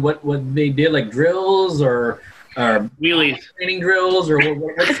examples of what they did, like drills or wheelies, training drills, or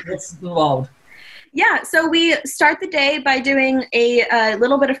what's involved? Yeah, so we start the day by doing a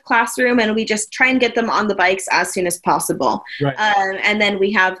little bit of classroom, and we just try and get them on the bikes as soon as possible. Right. And then we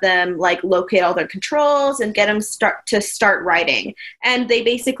have them like locate all their controls and get them start riding. And they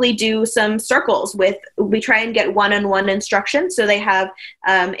basically do some circles we try and get one-on-one instruction. So they have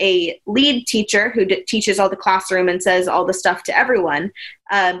a lead teacher who teaches all the classroom and says all the stuff to everyone.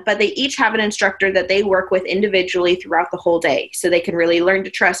 But they each have an instructor that they work with individually throughout the whole day, so they can really learn to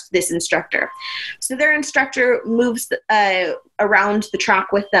trust this instructor. So their instructor moves around the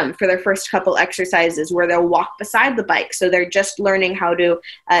track with them for their first couple exercises, where they'll walk beside the bike. So they're just learning how to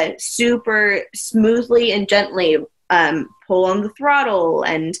super smoothly and gently pull on the throttle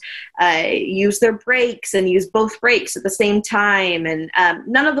and use their brakes and use both brakes at the same time. And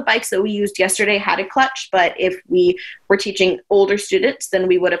none of the bikes that we used yesterday had a clutch, but if we were teaching older students, then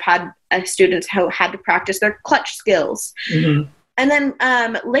we would have had students who had to practice their clutch skills. Mm-hmm. And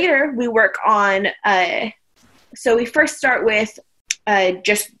then later we work on, so we first start with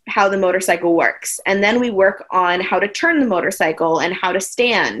just how the motorcycle works. And then we work on how to turn the motorcycle and how to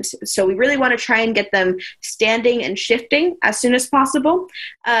stand. So we really want to try and get them standing and shifting as soon as possible,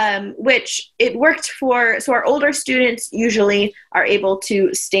 which it worked for. So our older students usually are able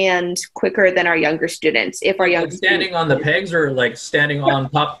to stand quicker than our younger students. If our young standing on the pegs, or like standing on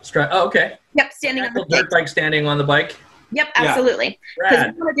top strap. Oh, okay. Yep, standing on the dirt bike, standing on the bike. Yep, absolutely.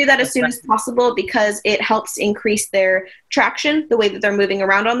 Because we want to do that as soon as possible because it helps increase their traction, the way that they're moving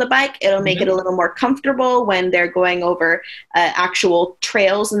around on the bike. It'll make it a little more comfortable when they're going over actual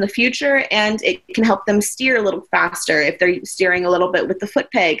trails in the future, and it can help them steer a little faster if they're steering a little bit with the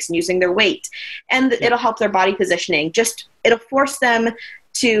foot pegs and using their weight. And it'll help their body positioning. It'll force them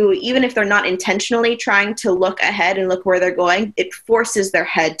to, even if they're not intentionally trying to look ahead and look where they're going, it forces their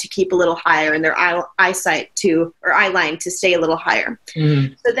head to keep a little higher and their eye line to stay a little higher.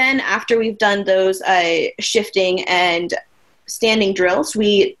 So then after we've done those shifting and standing drills,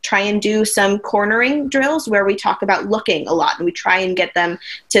 we try and do some cornering drills where we talk about looking a lot, and we try and get them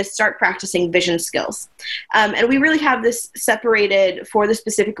to start practicing vision skills. And we really have this separated for the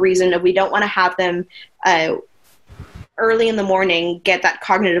specific reason of we don't want to have them early in the morning get that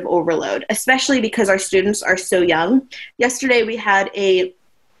cognitive overload, especially because our students are so young. Yesterday we had a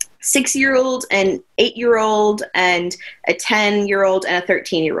 6-year-old, an 8-year-old, and a 10-year-old, and a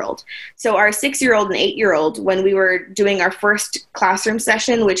 13-year-old. So our 6-year-old and 8-year-old, when we were doing our first classroom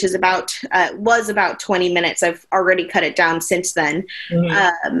session, which is was about 20 minutes, I've already cut it down since then,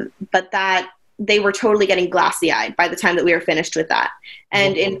 but that they were totally getting glassy-eyed by the time that we were finished with that.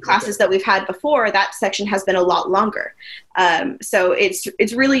 And in classes that we've had before, that section has been a lot longer. So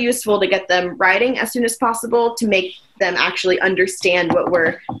it's really useful to get them riding as soon as possible to make them actually understand what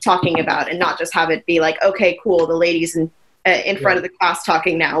we're talking about and not just have it be like, okay, cool, the lady's in front of the class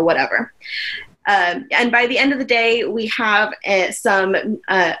talking now, whatever. And by the end of the day, we have some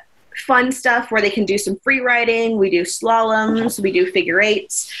fun stuff where they can do some free riding. We do slaloms, we do figure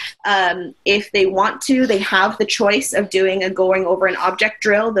eights. If they want to, they have the choice of doing a going over an object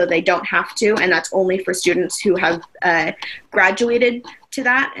drill, though they don't have to, and that's only for students who have graduated to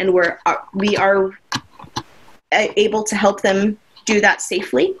that, and we are able to help them do that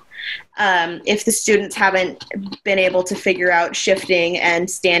safely. If the students haven't been able to figure out shifting and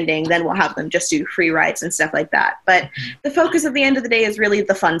standing, then we'll have them just do free rides and stuff like that. But the focus at the end of the day is really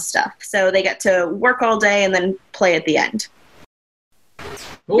the fun stuff. So they get to work all day and then play at the end.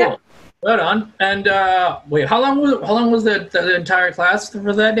 Cool. Yeah. Right on. And wait, how long was the entire class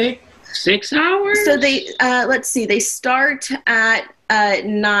for that day? 6 hours? So they, let's see, they start at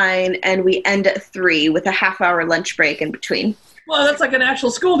 9 and we end at 3 with a half-hour lunch break in between. Well, that's like an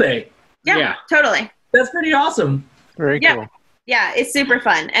actual school day. Yeah, totally. That's pretty awesome. Very cool. Yeah, it's super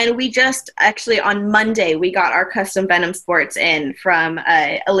fun. And we just actually on Monday, we got our custom Venom sports in from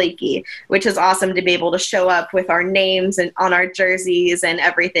Aleki, which is awesome to be able to show up with our names and on our jerseys and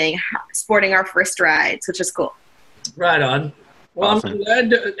everything, sporting our first rides, which is cool. Right on. Well, awesome. I'm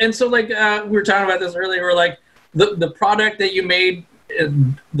glad. And so, like, we were talking about this earlier. We're like, the product that you made,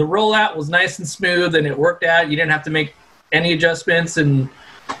 the rollout was nice and smooth, and it worked out. You didn't have to make any adjustments, and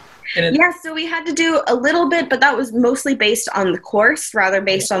so we had to do a little bit, but that was mostly based on the course rather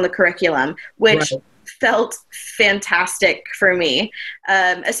based on the curriculum, which felt fantastic for me,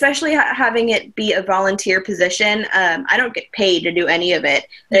 especially having it be a volunteer position. I don't get paid to do any of it.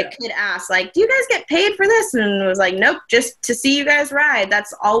 The kid asked, like, do you guys get paid for this? And I was like, nope, just to see you guys ride.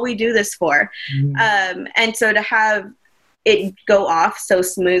 That's all we do this for. And so to have it go off so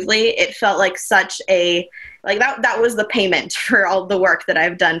smoothly, it felt like such a that was the payment for all the work that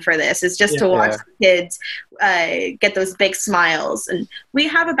I've done for this, is just to watch the kids get those big smiles. And we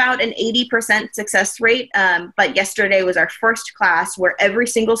have about an 80% success rate, but yesterday was our first class where every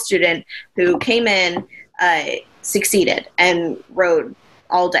single student who came in succeeded and rode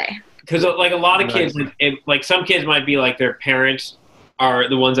all day. Because like a lot of kids, like some kids might be like their parents are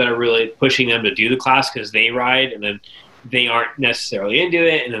the ones that are really pushing them to do the class because they ride, and then they aren't necessarily into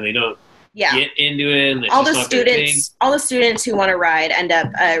it, and then they don't get into it. And all the students who want to ride end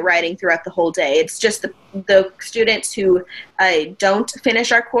up riding throughout the whole day. It's just the students who don't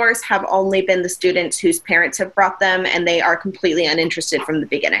finish our course have only been the students whose parents have brought them, and they are completely uninterested from the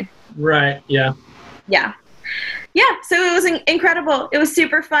beginning. Right. Yeah. So it was incredible. It was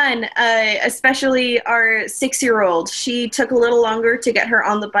super fun, especially our 6-year-old. She took a little longer to get her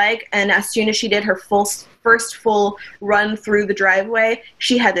on the bike, and as soon as she did her first full run through the driveway,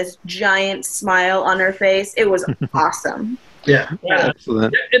 she had this giant smile on her face. It was awesome. Yeah.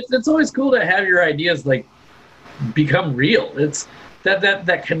 Excellent. It's always cool to have your ideas like become real. It's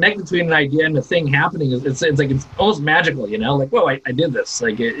that connect between an idea and the thing happening. It's like it's almost magical, you know? Like, whoa, I did this.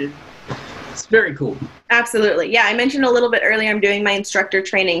 Like it's very cool. Absolutely. Yeah, I mentioned a little bit earlier I'm doing my instructor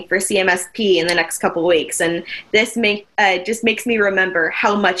training for CMSP in the next couple weeks, and this just makes me remember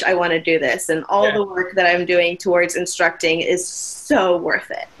how much I want to do this, and all the work that I'm doing towards instructing is so worth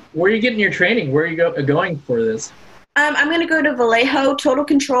it. Where are you getting your training? Where are you going for this? I'm going to go to Vallejo. Total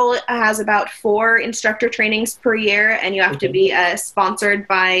Control has about 4 instructor trainings per year, and you have to be sponsored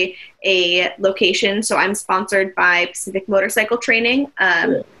by a location. So I'm sponsored by Pacific Motorcycle Training,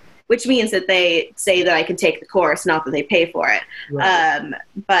 which means that they say that I can take the course, not that they pay for it. Right.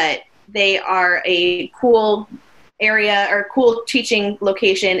 But they are a cool area or cool teaching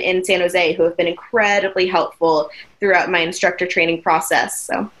location in San Jose who have been incredibly helpful throughout my instructor training process.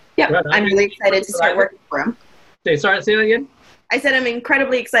 So, yeah, right. I'm really excited to start working for them. Sorry, say that again? I said I'm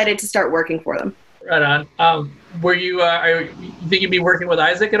incredibly excited to start working for them. Right on. Were you think you'd be working with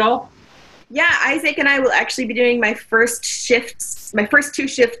Isaac at all? Yeah, Isaac and I will actually be doing my first 2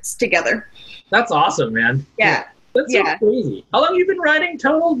 shifts together. That's awesome, man. Yeah. That's so crazy. How long have you been riding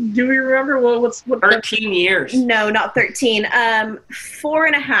total? Do we remember what 13 years. No, not 13.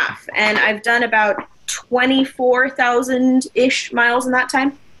 4.5. And I've done about 24,000-ish miles in that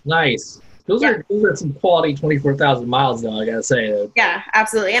time. Nice. Those are some quality 24,000 miles, though, I gotta say. Yeah,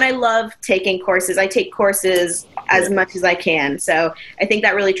 absolutely. And I love taking courses. I take courses as much as I can. So I think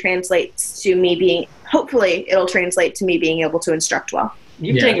that really translates to me hopefully it'll translate to me being able to instruct well.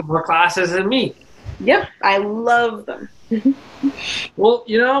 You've taken more classes than me. Yep, I love them. Well,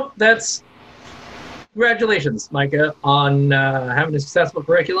 that's congratulations, Micah, on having a successful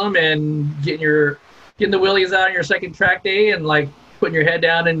curriculum and getting the willies out on your second track day and putting your head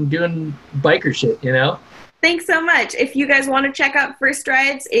down and doing biker shit, Thanks so much. If you guys want to check out First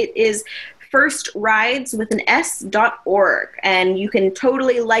Rides, it is firstrides.org, and you can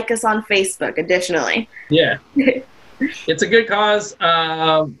totally like us on Facebook additionally. Yeah. It's a good cause.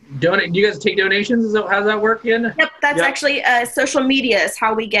 Donate. Do you guys take donations? How's that work again? Yep, that's actually social media is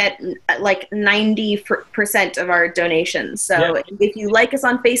how we get 90% of our donations. So if you like us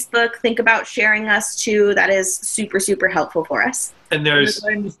on Facebook, think about sharing us too. That is super, super helpful for us. And as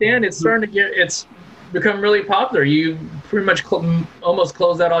I understand, it's become really popular. You pretty much almost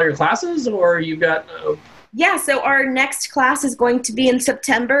closed out all your classes, or you've got. Yeah, so our next class is going to be in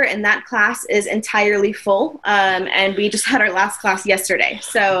September, and that class is entirely full. And we just had our last class yesterday.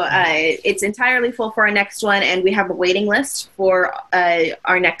 So it's entirely full for our next one, and we have a waiting list for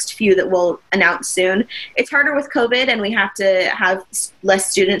our next few that we'll announce soon. It's harder with COVID, and we have to have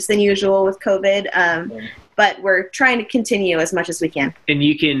less students than usual with COVID. But we're trying to continue as much as we can. And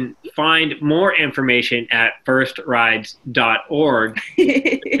you can find more information at firstrides.org,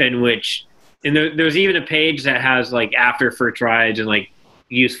 in which... And there's even a page that has after First Rides and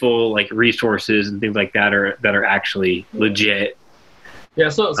useful resources and things like that are actually legit. Yeah.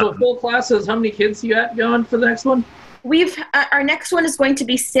 So full classes. How many kids you got going for the next one? We've our next one is going to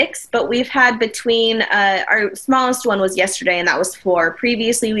be 6, but we've had between our smallest one was yesterday, and that was 4.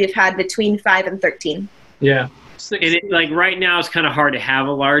 Previously, we've had between 5 and 13. Yeah. And right now, it's kind of hard to have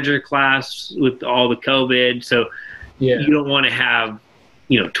a larger class with all the COVID. So you don't want to have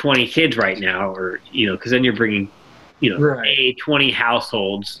 20 kids right now, or because then you're bringing 20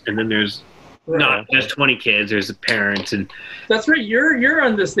 households, and then there's not just 20 kids, there's the parents. And that's right, you're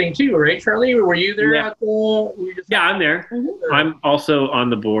on this thing too, right, Charlie? Were you there at the I'm there. I'm also on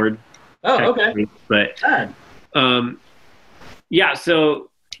the board. Okay. But so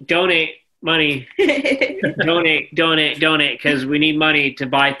donate money. donate, because we need money to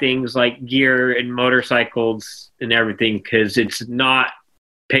buy things like gear and motorcycles and everything, because it's not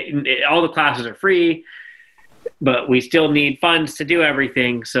all the classes are free, but we still need funds to do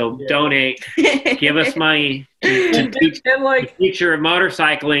everything. So donate, give us money to teach the future of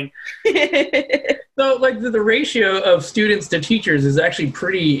motorcycling. So the ratio of students to teachers is actually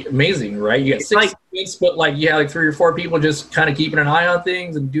pretty amazing, right? You get 6 students, but you have 3 or 4 people just kind of keeping an eye on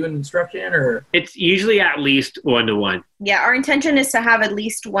things and doing instruction, or it's usually at least 1-to-1. Yeah, our intention is to have at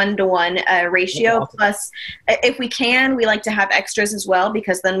least 1-to-1 ratio. Awesome. Plus, if we can, we like to have extras as well,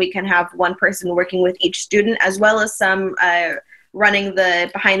 because then we can have one person working with each student, as well as some running the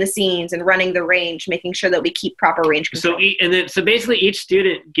behind the scenes and running the range, making sure that we keep proper range control. So basically each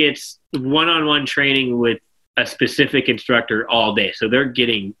student gets one-on-one training with a specific instructor all day. So they're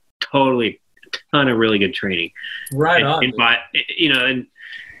getting totally a ton of really good training. Right on. And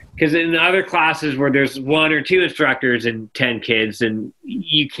because in the other classes where there's 1 or 2 instructors and 10 kids, and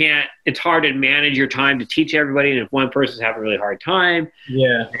it's hard to manage your time to teach everybody. And if one person's having a really hard time,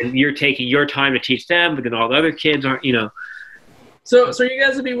 and you're taking your time to teach them, but then all the other kids aren't, So you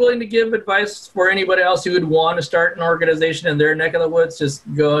guys would be willing to give advice for anybody else who would want to start an organization in their neck of the woods? Just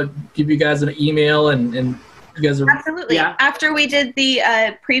go give you guys an email and You guys are Absolutely. Yeah. After we did the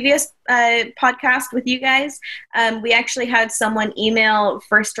previous podcast with you guys, we actually had someone email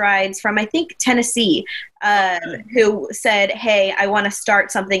First Rides from, I think, Tennessee, who said, hey, I want to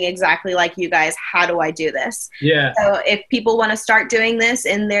start something exactly like you guys. How do I do this? Yeah. So if people want to start doing this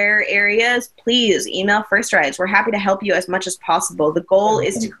in their areas, please email First Rides. We're happy to help you as much as possible. The goal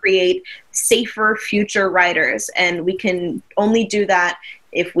is to create safer future riders, and we can only do that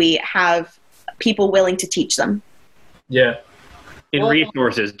if we have people willing to teach them. Yeah. In Well-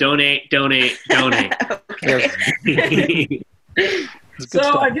 resources, donate. It's good So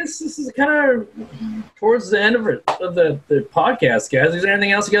stuff. I guess this is kind of towards the end of the podcast, guys. Is there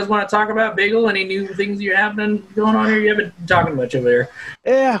anything else you guys want to talk about? Bagel, any new things you have been going on here? You haven't been talking much over there.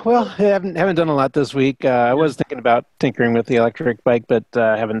 Yeah, well, I haven't done a lot this week. I was thinking about tinkering with the electric bike, but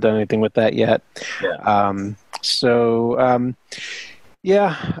haven't done anything with that yet.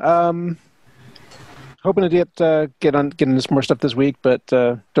 Yeah. Hoping to get into some more stuff this week, but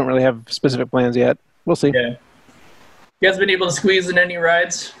don't really have specific plans yet. We'll see. Yeah. You guys been able to squeeze in any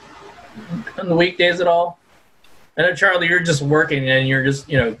rides on the weekdays at all? I know, Charlie, you're just working and you're just,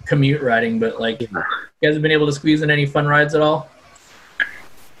 commute riding, but like, you guys have been able to squeeze in any fun rides at all?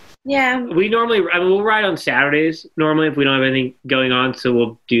 Yeah. We normally, we'll ride on Saturdays normally if we don't have anything going on, so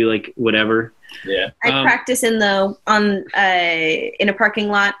we'll do like whatever. Yeah. I practice in a parking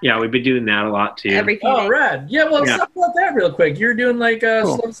lot Yeah, we've been doing that a lot too. every few Oh, days. rad. Yeah, well, let's Yeah. talk about that real quick. You're doing like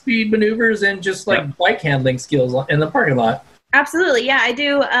Cool. slow speed maneuvers and just like bike handling skills in the parking lot. Absolutely. Yeah, I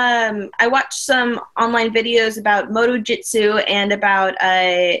do. I watch some online videos about Moto Jitsu and about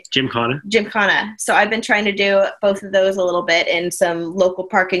Gymkhana. Gymkhana. So I've been trying to do both of those a little bit in some local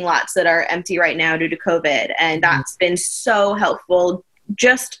parking lots that are empty right now due to COVID. And that's been so helpful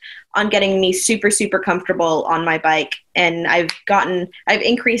just on getting me super, super comfortable on my bike. And I've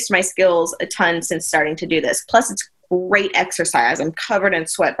increased my skills a ton since starting to do this. Plus, it's great exercise. I'm covered in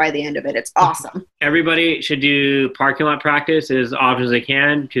sweat by the end of it. It's awesome. Everybody should do parking lot practice as often as they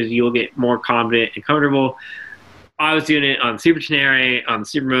can because you'll get more confident and comfortable. I was doing it on Super Tenere, on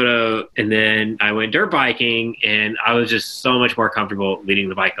Supermoto, and then I went dirt biking, and I was just so much more comfortable leading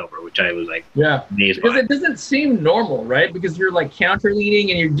the bike over, which I was like Yeah. amazed Because by. it doesn't seem normal, right? Because you're like counter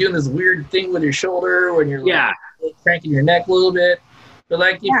leaning and you're doing this weird thing with your shoulder when you're Yeah, like cranking your neck a little bit. But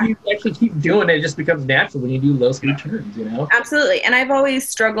like if Yeah. you actually keep doing it, it just becomes natural when you do low speed turns, Absolutely. And I've always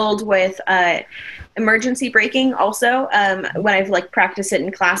struggled with emergency braking also when I've like practiced it in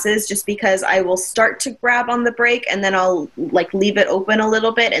classes, just because I will start to grab on the brake and then I'll like leave it open a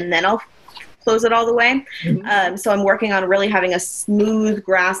little bit and then I'll close it all the way. Mhm. So I'm working on really having a smooth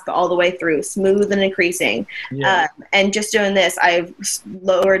grasp all the way through, smooth and increasing. Yeah. And just doing this, I've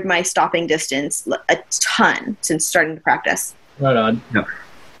lowered my stopping distance a ton since starting to practice. Right on.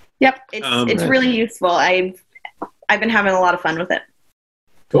 Yep. It's really useful. I've been having a lot of fun with it.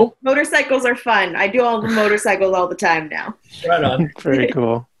 Cool. Motorcycles are fun. I do all the motorcycles all the time now. Right on. Very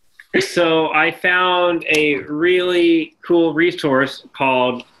cool. so I found a really cool resource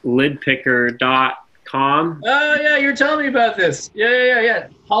called lidpicker.com. Oh yeah, you're telling me about this. Yeah.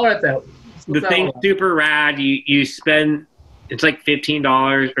 Holler at that. What's The that thing's all about? super rad. You spend, it's like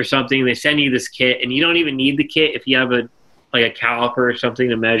 $15 or something. They send you this kit, and you don't even need the kit if you have a caliper or something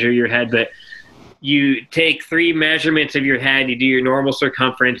to measure your head. But you take 3 measurements of your head. You do your normal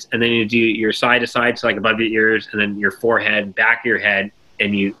circumference, and then you do your side to side, so like above your ears, and then your forehead, back of your head,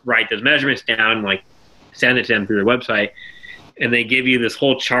 and you write those measurements down, like send it to them through their website, and they give you this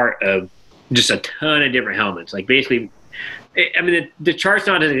whole chart of just a ton of different helmets. Like basically, I mean, the chart's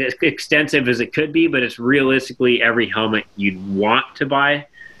not as extensive as it could be, but it's realistically every helmet you'd want to buy.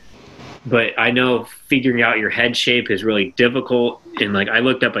 But I know figuring out your head shape is really difficult. And like I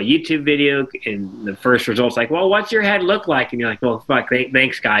looked up a YouTube video, and the first result's like, "Well, what's your head look like?" And you're like, "Well, fuck,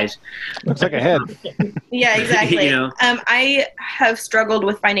 thanks, guys." Looks like a head. Yeah, exactly. You know? I have struggled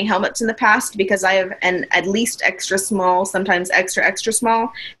with finding helmets in the past because I have an at least extra small, sometimes extra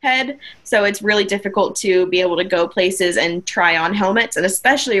small head. So it's really difficult to be able to go places and try on helmets. And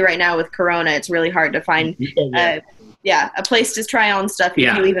especially right now with Corona, it's really hard to find a place to try on stuff if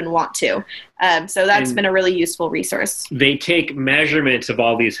Yeah. you even want to. So that's And- been a really useful resource. They take measurements of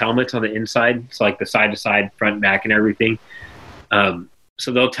all these helmets on the inside, so like the side to side, front, back, and everything.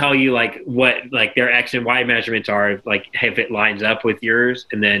 So they'll tell you like what like their X and Y measurements are, like if it lines up with yours,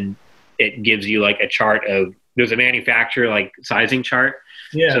 and then it gives you like a chart of there's a manufacturer like sizing chart.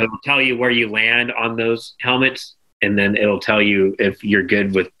 Yeah. So it'll tell you where you land on those helmets, and then it'll tell you if you're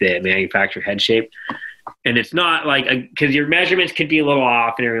good with the manufacturer head shape. And it's not like because your measurements could be a little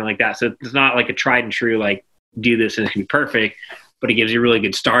off and everything like that. So it's not like a tried and true like do this and it's gonna be perfect. but it gives you a really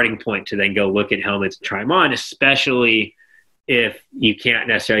good starting point to then go look at helmets and try them on, especially if you can't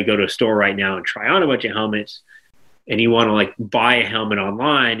necessarily go to a store right now and try on a bunch of helmets, and you want to like buy a helmet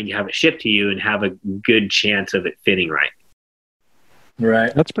online and you have it shipped to you and have a good chance of it fitting right.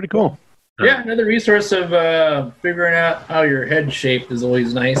 Right. That's pretty cool. Yeah, another resource of figuring out how your head shape is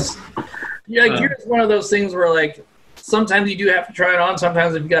always nice. Yeah, gear is one of those things where like sometimes you do have to try it on.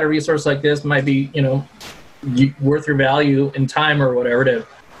 Sometimes if you got a resource like this, it might be, you know, worth your value in time or whatever to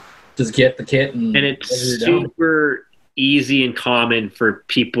just get the kit. And it's super easy and common for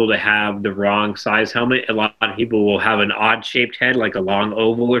people to have the wrong size helmet. A lot of people will have an odd shaped head, like a long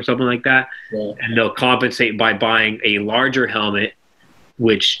oval or something like that. Yeah. And they'll compensate by buying a larger helmet,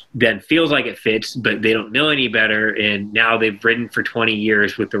 which then feels like it fits, but they don't know any better. And now they've ridden for 20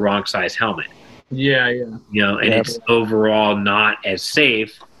 years with the wrong size helmet. Yeah. You know, and it's overall not as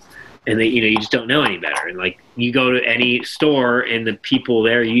safe. And they, you know, you just don't know any better. And like you go to any store and the people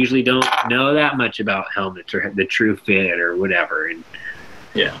there usually don't know that much about helmets or the true fit or whatever. And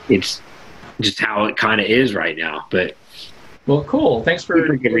yeah, it's just how it kind of is right now. But well, cool. Thanks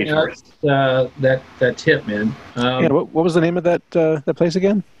for giving us that tip, man. What was the name of that place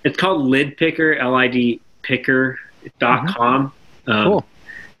again? It's called Lid Picker, lidpicker.com. Cool.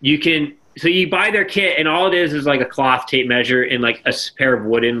 You can. So you buy their kit, and all it is like a cloth tape measure and like a pair of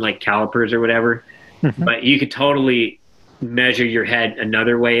wooden like calipers or whatever. But you could totally measure your head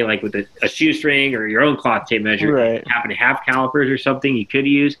another way, like with a shoestring or your own cloth tape measure. Right. If you happen to have calipers or something you could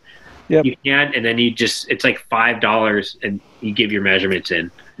use. Yep. You can, and then it's like $5 and you give your measurements in.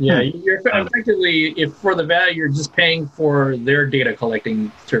 Yeah, you're effectively, if for the value, you're just paying for their data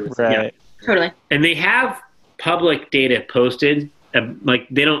collecting service. Right. Yeah, totally. And they have public data posted. Like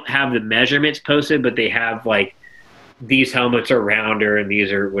they don't have the measurements posted, but they have like these helmets are rounder and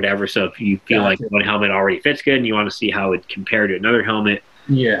these are whatever. So if you feel like one helmet already fits good and you want to see how it compared to another helmet,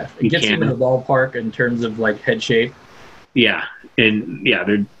 it gets you in the ballpark in terms of like head shape. Yeah, and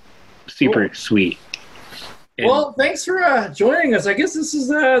they're super sweet. And well, thanks for joining us. I guess this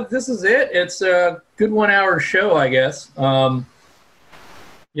is it. It's a good 1 hour show, I guess. Emma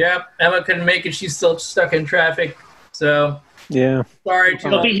couldn't make it. She's still stuck in traffic, so. Yeah. Sorry.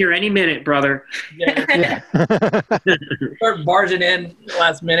 I'll be here any minute, brother. Yeah. Start barging in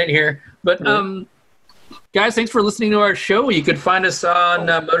last minute here. But, guys, thanks for listening to our show. You could find us on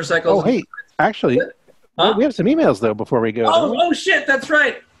Motorcycles. Oh, hey, actually, we have some emails, though, before we go. Oh, shit, that's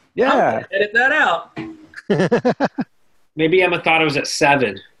right. Yeah. Edit that out. Maybe Emma thought it was at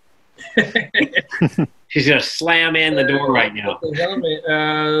 7. She's going to slam in the door right now. The helmet.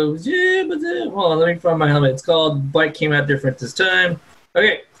 Hold on, let me find my helmet. It's called Bike Came Out Different This Time.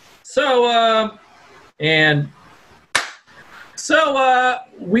 Okay, so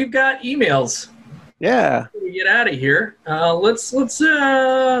we've got emails. Yeah. Before we get out of here, let's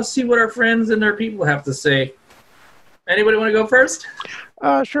see what our friends and their people have to say. Anybody want to go first?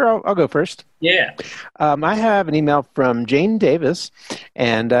 Sure, I'll go first. Yeah. I have an email from Jane Davis,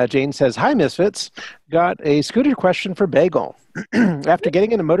 and Jane says, "Hi, Misfits. Got a scooter question for Bagel. After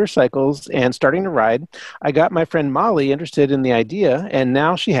getting into motorcycles and starting to ride, I got my friend Molly interested in the idea, and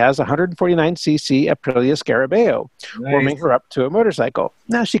now she has a 149cc Aprilia Scarabeo, warming her up to a motorcycle.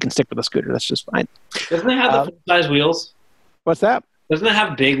 Now she can stick with a scooter. That's just fine." Doesn't it have the full-size wheels? What's that? Doesn't it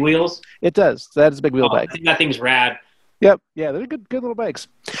have big wheels? It does. That is a big wheel bike. I think that thing's rad. Yep. Yeah, they're good little bikes.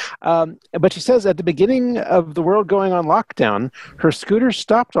 But she says at the beginning of the world going on lockdown, her scooter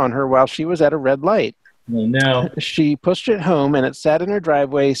stopped on her while she was at a red light. Oh, no. She pushed it home, and it sat in her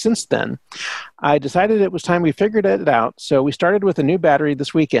driveway since then. I decided it was time we figured it out, so we started with a new battery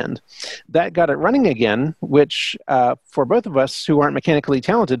this weekend. That got it running again, which for both of us who aren't mechanically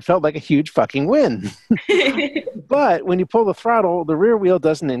talented felt like a huge fucking win. But when you pull the throttle, the rear wheel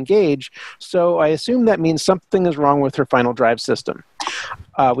doesn't engage, so I assume that means something is wrong with her final drive system.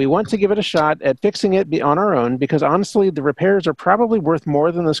 We want to give it a shot at fixing it on our own because honestly, the repairs are probably worth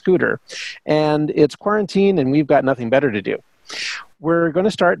more than the scooter, and it's quarantine and we've got nothing better to do. We're going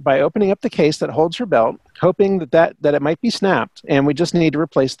to start by opening up the case that holds her belt, hoping that it might be snapped, and we just need to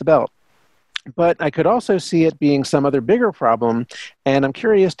replace the belt. But I could also see it being some other bigger problem, and I'm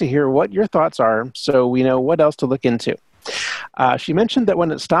curious to hear what your thoughts are so we know what else to look into. She mentioned that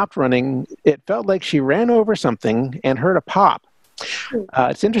when it stopped running, it felt like she ran over something and heard a pop.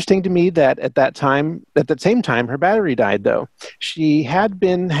 It's interesting to me that at the same time, her battery died, though. She had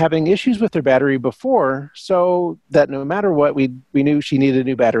been having issues with her battery before, so that no matter what, we knew she needed a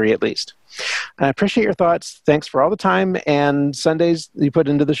new battery at least. I appreciate your thoughts. Thanks for all the time and Sundays you put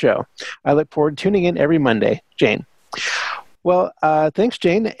into the show. I look forward to tuning in every Monday. Jane. Well, thanks,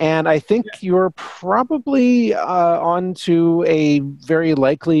 Jane. And I think you're probably on to a very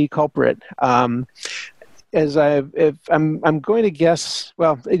likely culprit. I'm going to guess.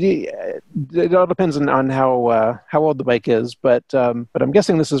 Well, it all depends on how old the bike is, but I'm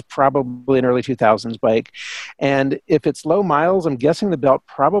guessing this is probably an early 2000s bike, and if it's low miles, I'm guessing the belt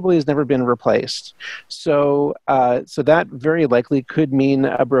probably has never been replaced. So that very likely could mean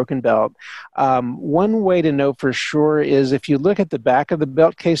a broken belt. One way to know for sure is if you look at the back of the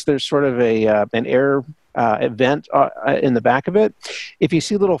belt case, there's sort of an air vent in the back of it. If you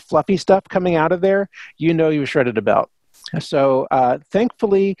see little fluffy stuff coming out of there, you know you've shredded a belt. So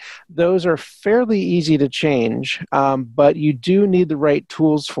thankfully, those are fairly easy to change, but you do need the right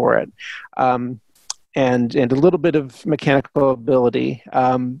tools for it. And a little bit of mechanical ability.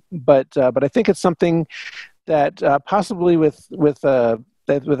 But I think it's something that possibly with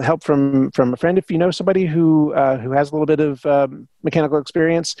help from a friend, if you know somebody who has a little bit of mechanical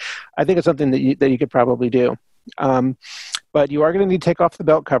experience, I think it's something that you could probably do. But you are going to need to take off the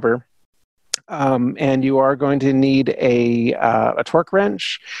belt cover, and you are going to need a torque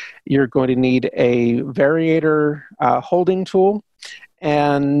wrench. You're going to need a variator holding tool,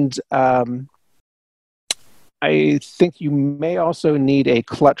 and I think you may also need a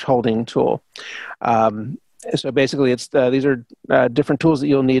clutch holding tool. So basically, these are different tools that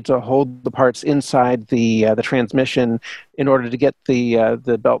you'll need to hold the parts inside the transmission in order to get the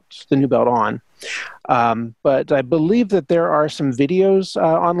new belt on. But I believe that there are some videos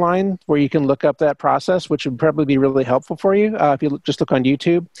online where you can look up that process, which would probably be really helpful for you if you just look on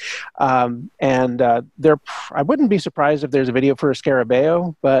YouTube. I wouldn't be surprised if there's a video for a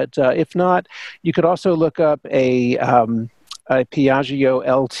Scarabeo, but if not, you could also look up a Piaggio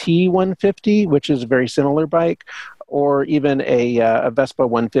LT 150, which is a very similar bike, or even a Vespa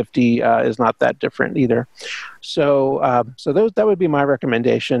 150 is not that different either. So that would be my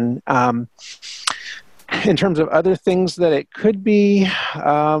recommendation. In terms of other things that it could be,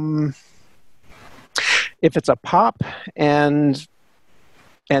 if it's a pop and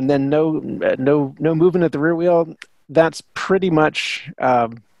then no movement at the rear wheel, that's pretty much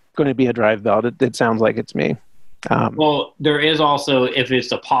going to be a drive belt. It sounds like it's me. Well, there is also, if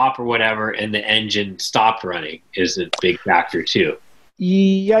it's a pop or whatever and the engine stopped running, is a big factor too.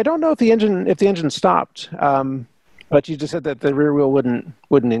 Yeah, I don't know if the engine stopped, but you just said that the rear wheel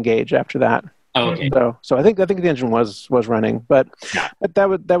wouldn't engage after that. Oh, okay. So I think the engine was running, but yeah.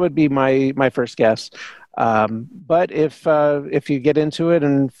 that would be my first guess. But if you get into it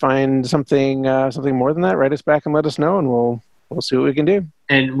and find something more than that, write us back and let us know, and we'll see what we can do.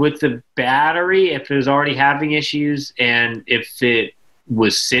 And with the battery, if it was already having issues and if it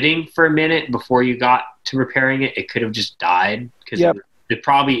was sitting for a minute before you got to repairing it, it could have just died because it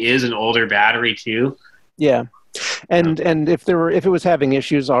probably is an older battery too. Yeah. And if it was having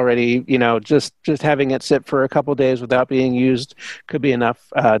issues already, just having it sit for a couple of days without being used could be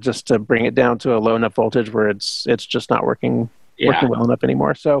enough just to bring it down to a low enough voltage where it's just not working well enough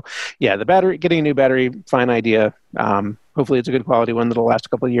anymore. So yeah, the battery, getting a new battery, fine idea. Hopefully it's a good quality one that'll last a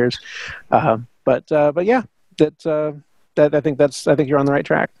couple of years. But yeah, I think you're on the right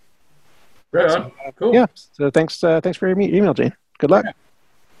track. Right on. Cool. Yeah. So thanks for your email, Jane. Good luck.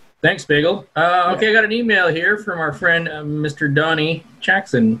 Thanks, Bagel. Okay, I got an email here from our friend Mr. Donnie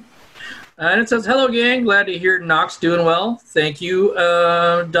Jackson. And it says, "Hello, gang. Glad to hear Knox doing well. Thank you,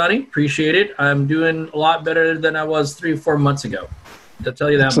 Donnie. Appreciate it. I'm doing a lot better than I was 3 or 4 months ago. To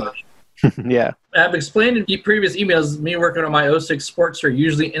tell you that much." Yeah. I've explained in previous emails, me working on my 06 Sportster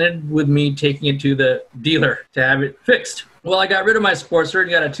usually ended with me taking it to the dealer to have it fixed. Well, I got rid of my Sportster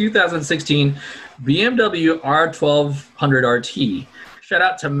and got a 2016 BMW R1200 RT. Shout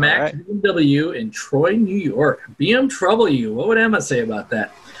out to Max BMW in Troy, New York. BMW. What would Emma say about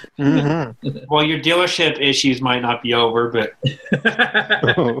that? Mm-hmm. Well, your dealership issues might not be over, but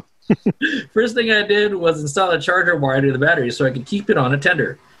first thing I did was install a charger wire to the battery so I could keep it on a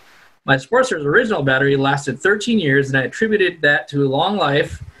tender. My Sportster's original battery lasted 13 years, and I attributed that to a long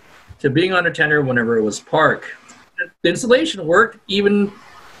life to being on a tender whenever it was parked. The installation worked, even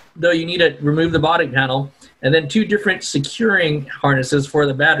though you need to remove the body panel and then 2 different securing harnesses for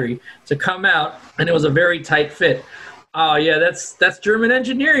the battery to come out, and it was a very tight fit. Oh yeah, that's German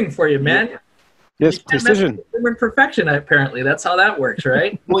engineering for you, man. Yes, precision. German perfection, apparently. That's how that works,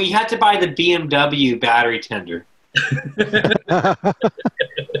 right? Well, you had to buy the BMW battery tender.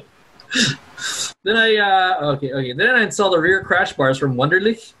 Then Then I installed the rear crash bars from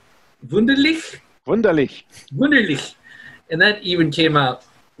Wunderlich, and that even came out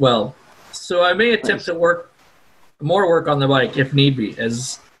well. So I may attempt to work on the bike if need be,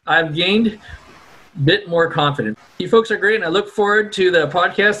 as I've gained bit more confident. You folks are great, and I look forward to the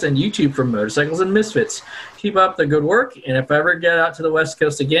podcast and YouTube from Motorcycles and Misfits. Keep up the good work, and if I ever get out to the West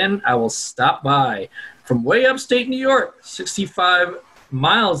Coast again, I will stop by. From way upstate New York, 65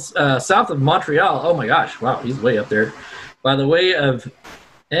 miles south of Montreal. Oh my gosh, wow, he's way up there. By the way of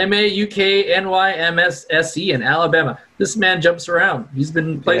MAUKNYMSSE in Alabama. This man jumps around. He's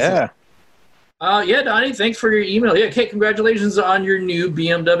been places. Yeah, Donnie, thanks for your email. Yeah, Kate, congratulations on your new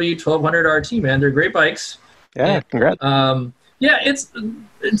BMW 1200 RT, man. They're great bikes. Yeah, congrats. Yeah, it's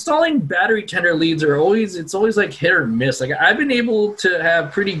installing battery tender leads it's always like hit or miss. Like I've been able to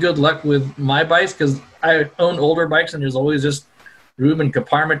have pretty good luck with my bikes because I own older bikes and there's always just room and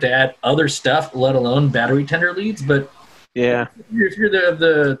compartment to add other stuff, let alone battery tender leads. But yeah, if you're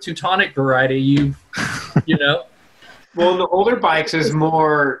the Teutonic variety, you know. Well, the older bikes is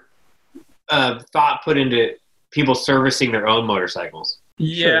more thought put into people servicing their own motorcycles.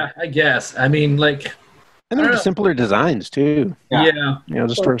 Yeah, sure. I guess. I mean, like, and they're simpler designs too. Yeah.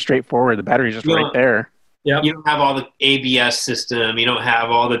 Just sort of straightforward. The battery's just right there. Yeah. You don't have all the ABS system. You don't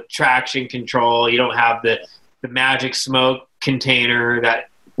have all the traction control. You don't have the magic smoke container that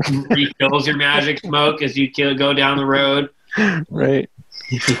refills your magic smoke as you go down the road. Right.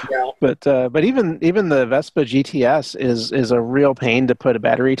 But even the Vespa GTS is a real pain to put a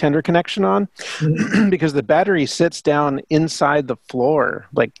battery tender connection on because the battery sits down inside the floor,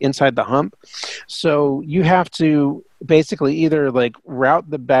 like inside the hump. So you have to basically either like route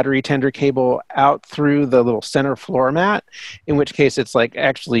the battery tender cable out through the little center floor mat, in which case it's like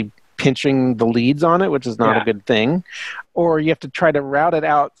actually pinching the leads on it, which is not a good thing, or you have to try to route it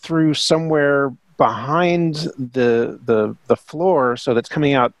out through somewhere behind the floor so that's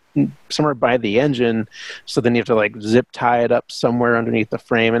coming out somewhere by the engine, so then you have to like zip tie it up somewhere underneath the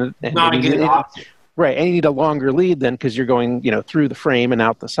frame, and not a good option. Right, and you need a longer lead then because you're going through the frame and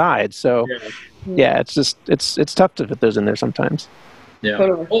out the side. So it's just it's tough to fit those in there sometimes. Yeah,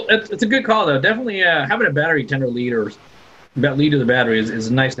 well, it's a good call though. Definitely having a battery tender lead or that lead to the battery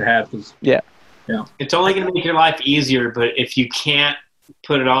is nice to have because it's only going to make your life easier. But if you can't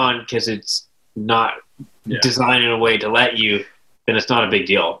put it on because it's not designed in a way to let you, then it's not a big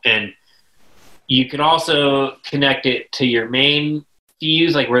deal. And you can also connect it to your main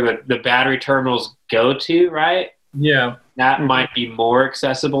fuse, like where the battery terminals go to, right? Yeah. That might be more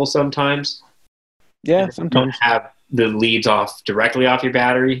accessible sometimes. Yeah, sometimes. Have the leads directly off your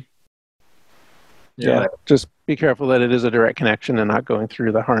battery. Yeah, just be careful that it is a direct connection and not going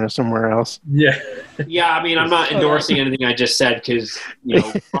through the harness somewhere else. Yeah. Yeah, I mean, I'm not endorsing anything I just said because,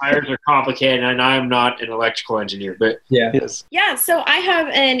 wires are complicated and I'm not an electrical engineer, but yes. Yeah, so I have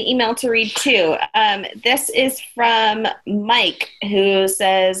an email to read too. This is from Mike who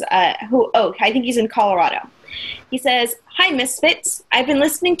says, I think he's in Colorado. He says, "Hi, Misfits. I've been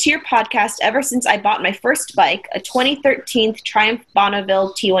listening to your podcast ever since I bought my first bike, a 2013 Triumph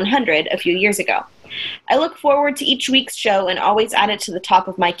Bonneville T100, a few years ago. I look forward to each week's show and always add it to the top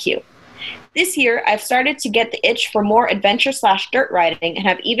of my queue. This year, I've started to get the itch for more adventure/dirt riding and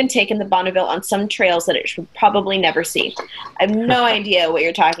have even taken the Bonneville on some trails that it should probably never see." I have no idea what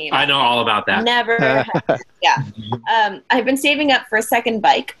you're talking about. I know all about that. Never. Yeah. I've been saving up for a second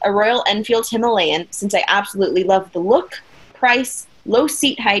bike, a Royal Enfield Himalayan, since I absolutely love the look, price, low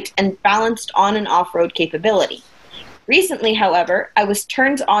seat height, and balanced on- and off-road capability. Recently, however, I was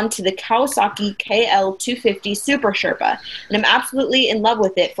turned on to the Kawasaki KL250 Super Sherpa, and I'm absolutely in love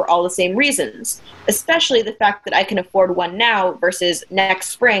with it for all the same reasons, especially the fact that I can afford one now versus next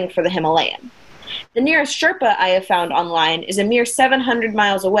spring for the Himalayan. The nearest Sherpa I have found online is a mere 700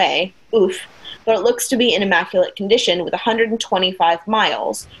 miles away, oof, but it looks to be in immaculate condition with 125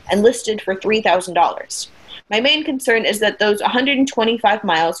 miles and listed for $3,000. My main concern is that those 125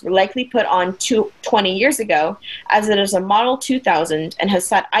 miles were likely put on 20 years ago, as it is a Model 2000 and has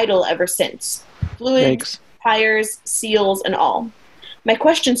sat idle ever since. Fluids, tires, seals, and all. My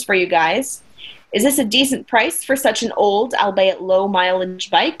questions for you guys: is this a decent price for such an old, albeit low mileage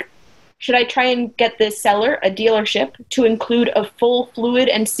bike? Should I try and get the seller, a dealership, to include a full fluid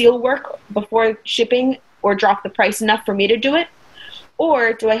and seal work before shipping, or drop the price enough for me to do it?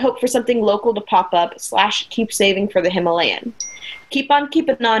 Or do I hope for something local to pop up / keep saving for the Himalayan? Keep on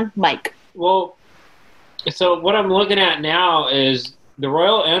keeping on, Mike. Well, so what I'm looking at now is the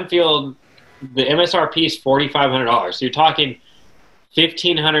Royal Enfield, the MSRP is $4,500. So you're talking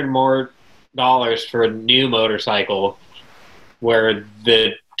 $1,500 more for a new motorcycle, where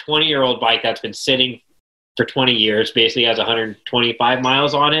the 20-year-old bike that's been sitting for 20 years basically has 125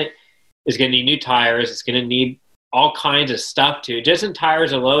 miles on it, is going to need new tires. It's going to need all kinds of stuff too. Just in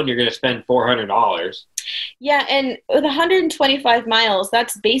tires alone, you're going to spend $400. Yeah, and with 125 miles,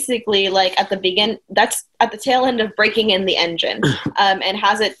 that's basically like that's at the tail end of breaking in the engine. And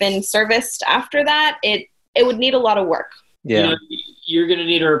has it been serviced after that? It would need a lot of work. Yeah. You're going to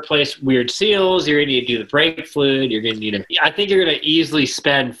need to replace weird seals. You're going to need to do the brake fluid. You're going to need I think you're going to easily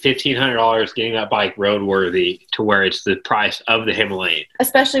spend $1,500 getting that bike roadworthy to where it's the price of the Himalayan.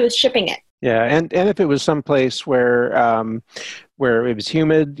 Especially with shipping it. Yeah, and if it was someplace where it was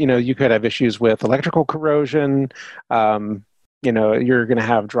humid, you could have issues with electrical corrosion. You're going to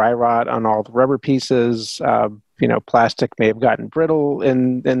have dry rot on all the rubber pieces. Plastic may have gotten brittle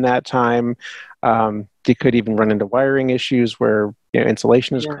in that time. You could even run into wiring issues where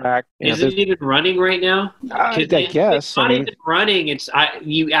insulation is cracked. Is it even running right now? I guess. If it's not even running.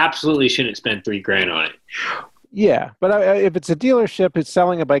 You absolutely shouldn't spend $3,000 on it. Yeah, but if it's a dealership, it's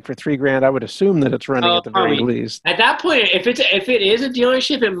selling a bike for $3,000. I would assume that it's running at the very least. At that point, if it is a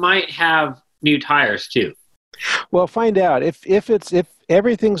dealership, it might have new tires too. Well, find out if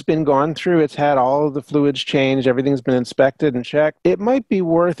everything's been gone through, it's had all of the fluids changed, everything's been inspected and checked. It might be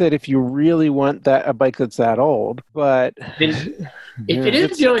worth it if you really want a bike that's that old. But if it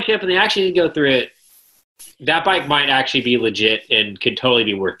is a dealership and they actually go through it, that bike might actually be legit and could totally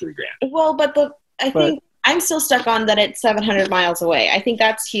be worth $3,000. Well, I think I'm still stuck on that it's 700 miles away. I think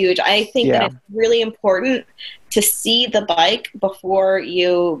that's huge. I think that it's really important to see the bike before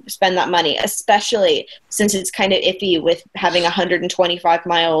you spend that money, especially since it's kind of iffy with having 125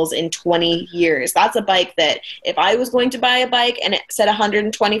 miles in 20 years. That's a bike that if I was going to buy a bike and it said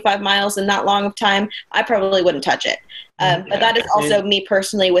 125 miles in that long of time, I probably wouldn't touch it. But that is also me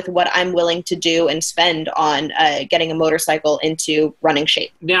personally with what I'm willing to do and spend on getting a motorcycle into running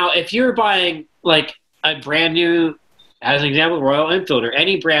shape. Now, if you're buying like a brand new, as an example, Royal Enfield or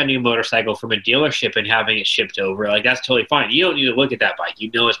any brand new motorcycle from a dealership and having it shipped over, like that's totally fine. You don't need to look at that bike.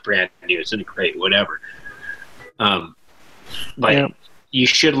 It's brand new. It's in a crate, whatever. You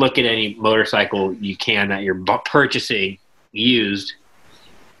should look at any motorcycle you can that you're purchasing used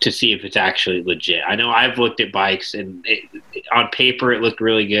to see if it's actually legit. I know I've looked at bikes and on paper it looked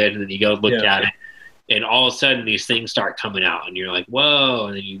really good, and then you go look at it, and all of a sudden these things start coming out, and you're like, whoa,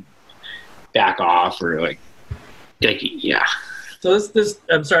 and then you back off or like yeah. So this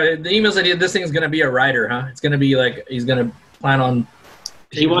I'm sorry, the emails I did, this thing's going to be a rider, huh? It's going to be like he's going to plan on.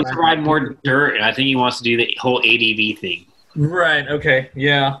 He wants to ride more dirt, and I think he wants to do the whole ADV thing. Right. Okay.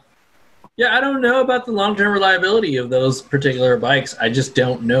 Yeah. Yeah. I don't know about the long-term reliability of those particular bikes. I just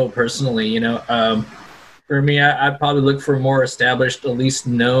don't know personally. For me, I'd probably look for a more established, at least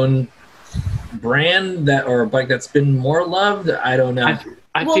known brand or a bike that's been more loved. I don't know.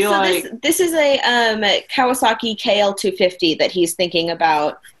 I feel like this is a Kawasaki KL250 that he's thinking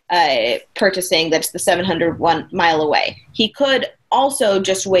about purchasing. That's the 701 mile away. He could also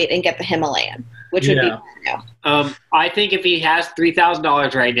just wait and get the Himalayan, which would be. I think if he has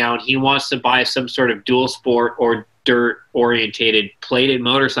 $3,000 right now and he wants to buy some sort of dual sport or dirt orientated plated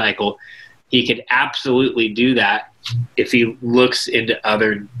motorcycle, he could absolutely do that if he looks into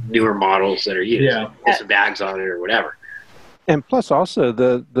other newer models that are used. With some bags on it or whatever. And plus, also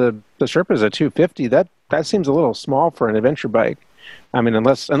the Sherpa's a 250. That seems a little small for an adventure bike. I mean,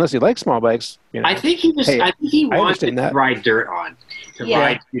 unless you like small bikes, I think he wants to ride dirt on.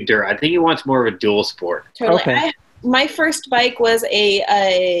 Ride dirt. I think he wants more of a dual sport. Totally. Okay. My first bike was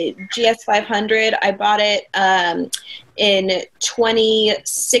a GS 500. I bought it in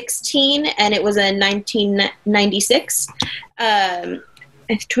 2016, and it was a 1996.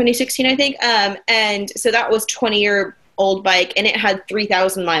 2016, I think. And so that was 20-year-old bike, and it had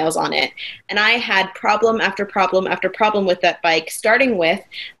 3,000 miles on it. And I had problem after problem after problem with that bike, starting with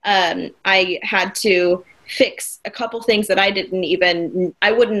I had to fix a couple things that I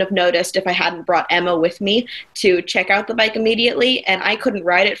wouldn't have noticed if I hadn't brought Emma with me to check out the bike immediately. And I couldn't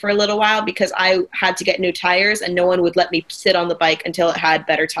ride it for a little while because I had to get new tires, and no one would let me sit on the bike until it had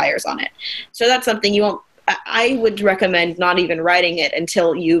better tires on it. So that's something I would recommend not even riding it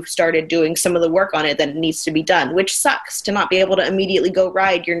until you've started doing some of the work on it that needs to be done, which sucks to not be able to immediately go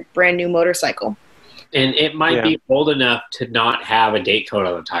ride your brand new motorcycle. And it might be old enough to not have a date code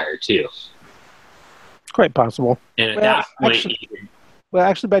on the tire too. Quite possible. And at that point,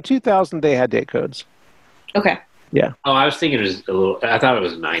 actually, by 2000 they had date codes. Okay. Yeah. Oh, I was thinking it was I thought it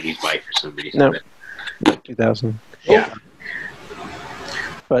was a 90s bike for some reason. No, 2000. Yeah.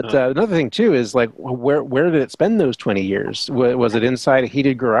 But another thing too is like, where did it spend those 20 years? Was it inside a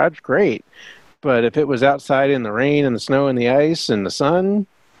heated garage? Great. But if it was outside in the rain and the snow and the ice and the sun,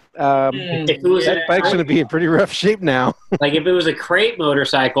 that bike's going to be in pretty rough shape now. Like if it was a crate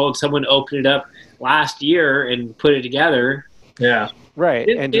motorcycle and someone opened it up last year and put it together, Right.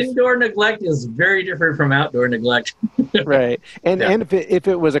 And just, indoor neglect is very different from outdoor neglect. right. And if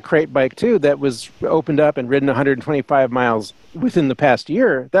it was a crate bike too that was opened up and ridden 125 miles within the past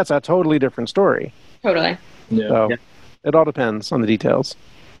year, that's a totally different story. Totally. Yeah. So it all depends on the details.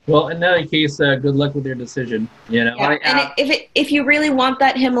 Well, in that case, good luck with your decision. You know. Yeah. And if you really want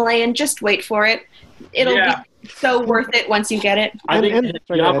that Himalayan, just wait for it. It'll be so worth it once you get it. I think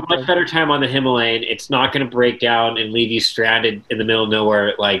you'll have a much better time on the Himalayan. It's not going to break down and leave you stranded in the middle of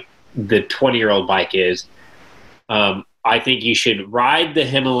nowhere like the 20-year-old bike is. I think you should ride the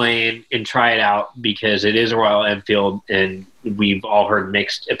Himalayan and try it out because it is a Royal Enfield, and we've all heard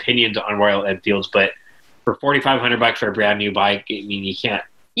mixed opinions on Royal Enfields. But for $4,500 for a brand new bike, I mean, you can't.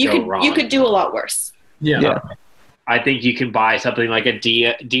 You could do a lot worse. Yeah. I think you can buy something like a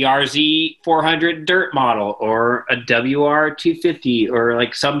DRZ 400 dirt model or a WR 250 or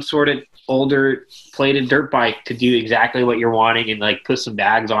like some sort of older plated dirt bike to do exactly what you're wanting and like put some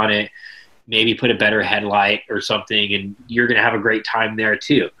bags on it, maybe put a better headlight or something, and you're going to have a great time there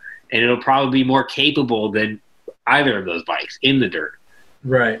too. And it'll probably be more capable than either of those bikes in the dirt.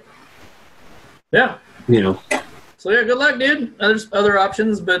 Right. Yeah. You know. So yeah, good luck, dude. There's other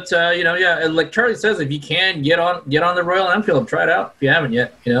options, but like Charlie says, if you can get on the Royal Enfield, try it out if you haven't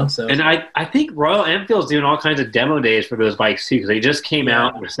yet. So. And I think Royal Enfield's doing all kinds of demo days for those bikes too, because they just came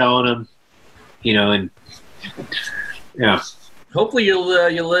out. They're selling them, and yeah. Hopefully you'll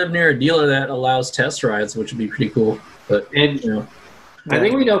live near a dealer that allows test rides, which would be pretty cool. But I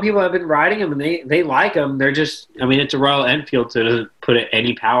think we know people have been riding them and they like them. They're just, it's a Royal Enfield, so it doesn't put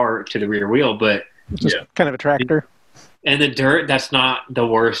any power to the rear wheel, but. Just kind of a tractor. And the dirt, that's not the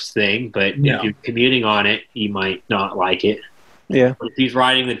worst thing, but if you're commuting on it, you might not like it. Yeah. If he's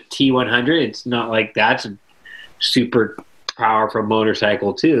riding the T100, it's not like that's a super powerful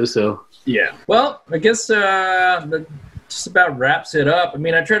motorcycle too, so. Yeah. Well, I guess that just about wraps it up.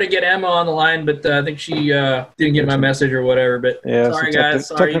 I tried to get Emma on the line, but I think she didn't get my message or whatever, but sorry guys,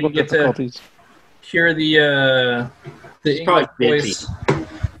 sorry you didn't get to hear the English voice.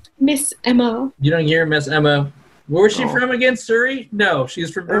 Miss Emma. You don't hear Miss Emma. Where was she from again? Surrey? No, she's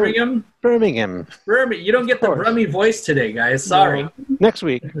from Birmingham. Birmingham. You don't get the Brummy voice today, guys. Sorry. No. Next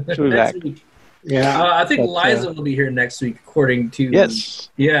week. She'll be back. Week. Yeah. I think Liza will be here next week, according to. Yes.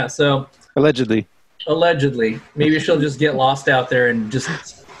 Yeah. So. Allegedly. Maybe she'll just get lost out there and just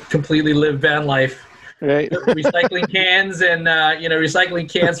completely live van life. Right. Recycling cans and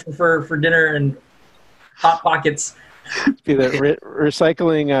recycling cans for dinner and Hot Pockets. Be the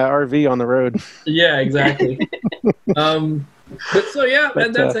recycling RV on the road. Yeah, exactly. But so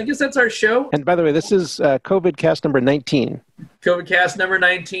I guess that's our show. And by the way, this is COVID cast number 19. COVID cast number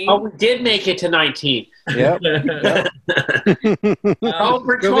 19. Oh, we did make it to 19. Yep.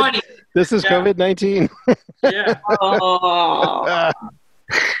 For 20. This is COVID-19. Yeah.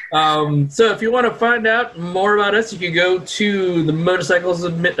 So if you want to find out more about us, you can go to the Motorcycles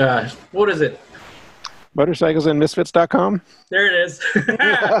what is it? Motorcyclesandmisfits.com. There it is.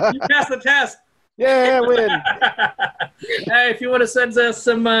 You passed the test. Yeah, I win. Hey, if you want to send us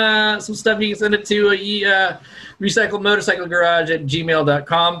some stuff, you can send it to Recycled Motorcycle Garage at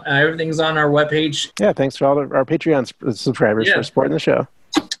gmail.com. Everything's on our webpage. Yeah, thanks for all our Patreon subscribers for supporting the show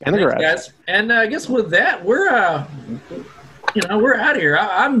and the garage. Guys. And I guess with that, we're out of here.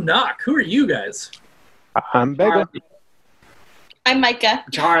 I'm Knock. Who are you guys? I'm Begga. I'm Micah.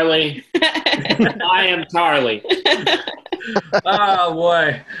 Charlie. I am Charlie. Oh,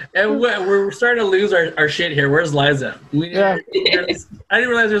 boy. And we're starting to lose our shit here. Where's Liza? I didn't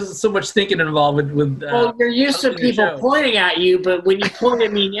realize there's so much thinking involved with well, you're used to people pointing at you, but when you point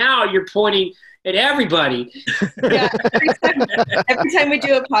at me now, you're pointing at everybody. Yeah, every time we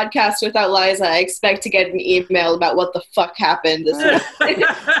do a podcast without Liza, I expect to get an email about what the fuck happened this week.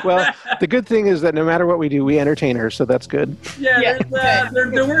 Well, the good thing is that no matter what we do, we entertain her, so that's good. Yeah,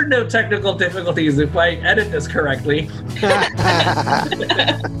 there were no technical difficulties if I edit this correctly.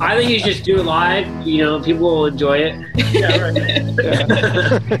 I think you should just do it live. People will enjoy it. Yeah, right.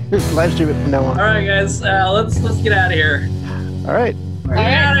 Yeah. Live stream it from now on. All right, guys, let's get out of here. All right. Get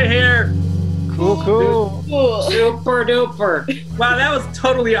out of here. Cool. Super duper. Wow, that was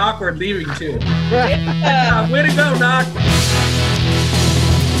totally awkward leaving too. Way to go, Knock.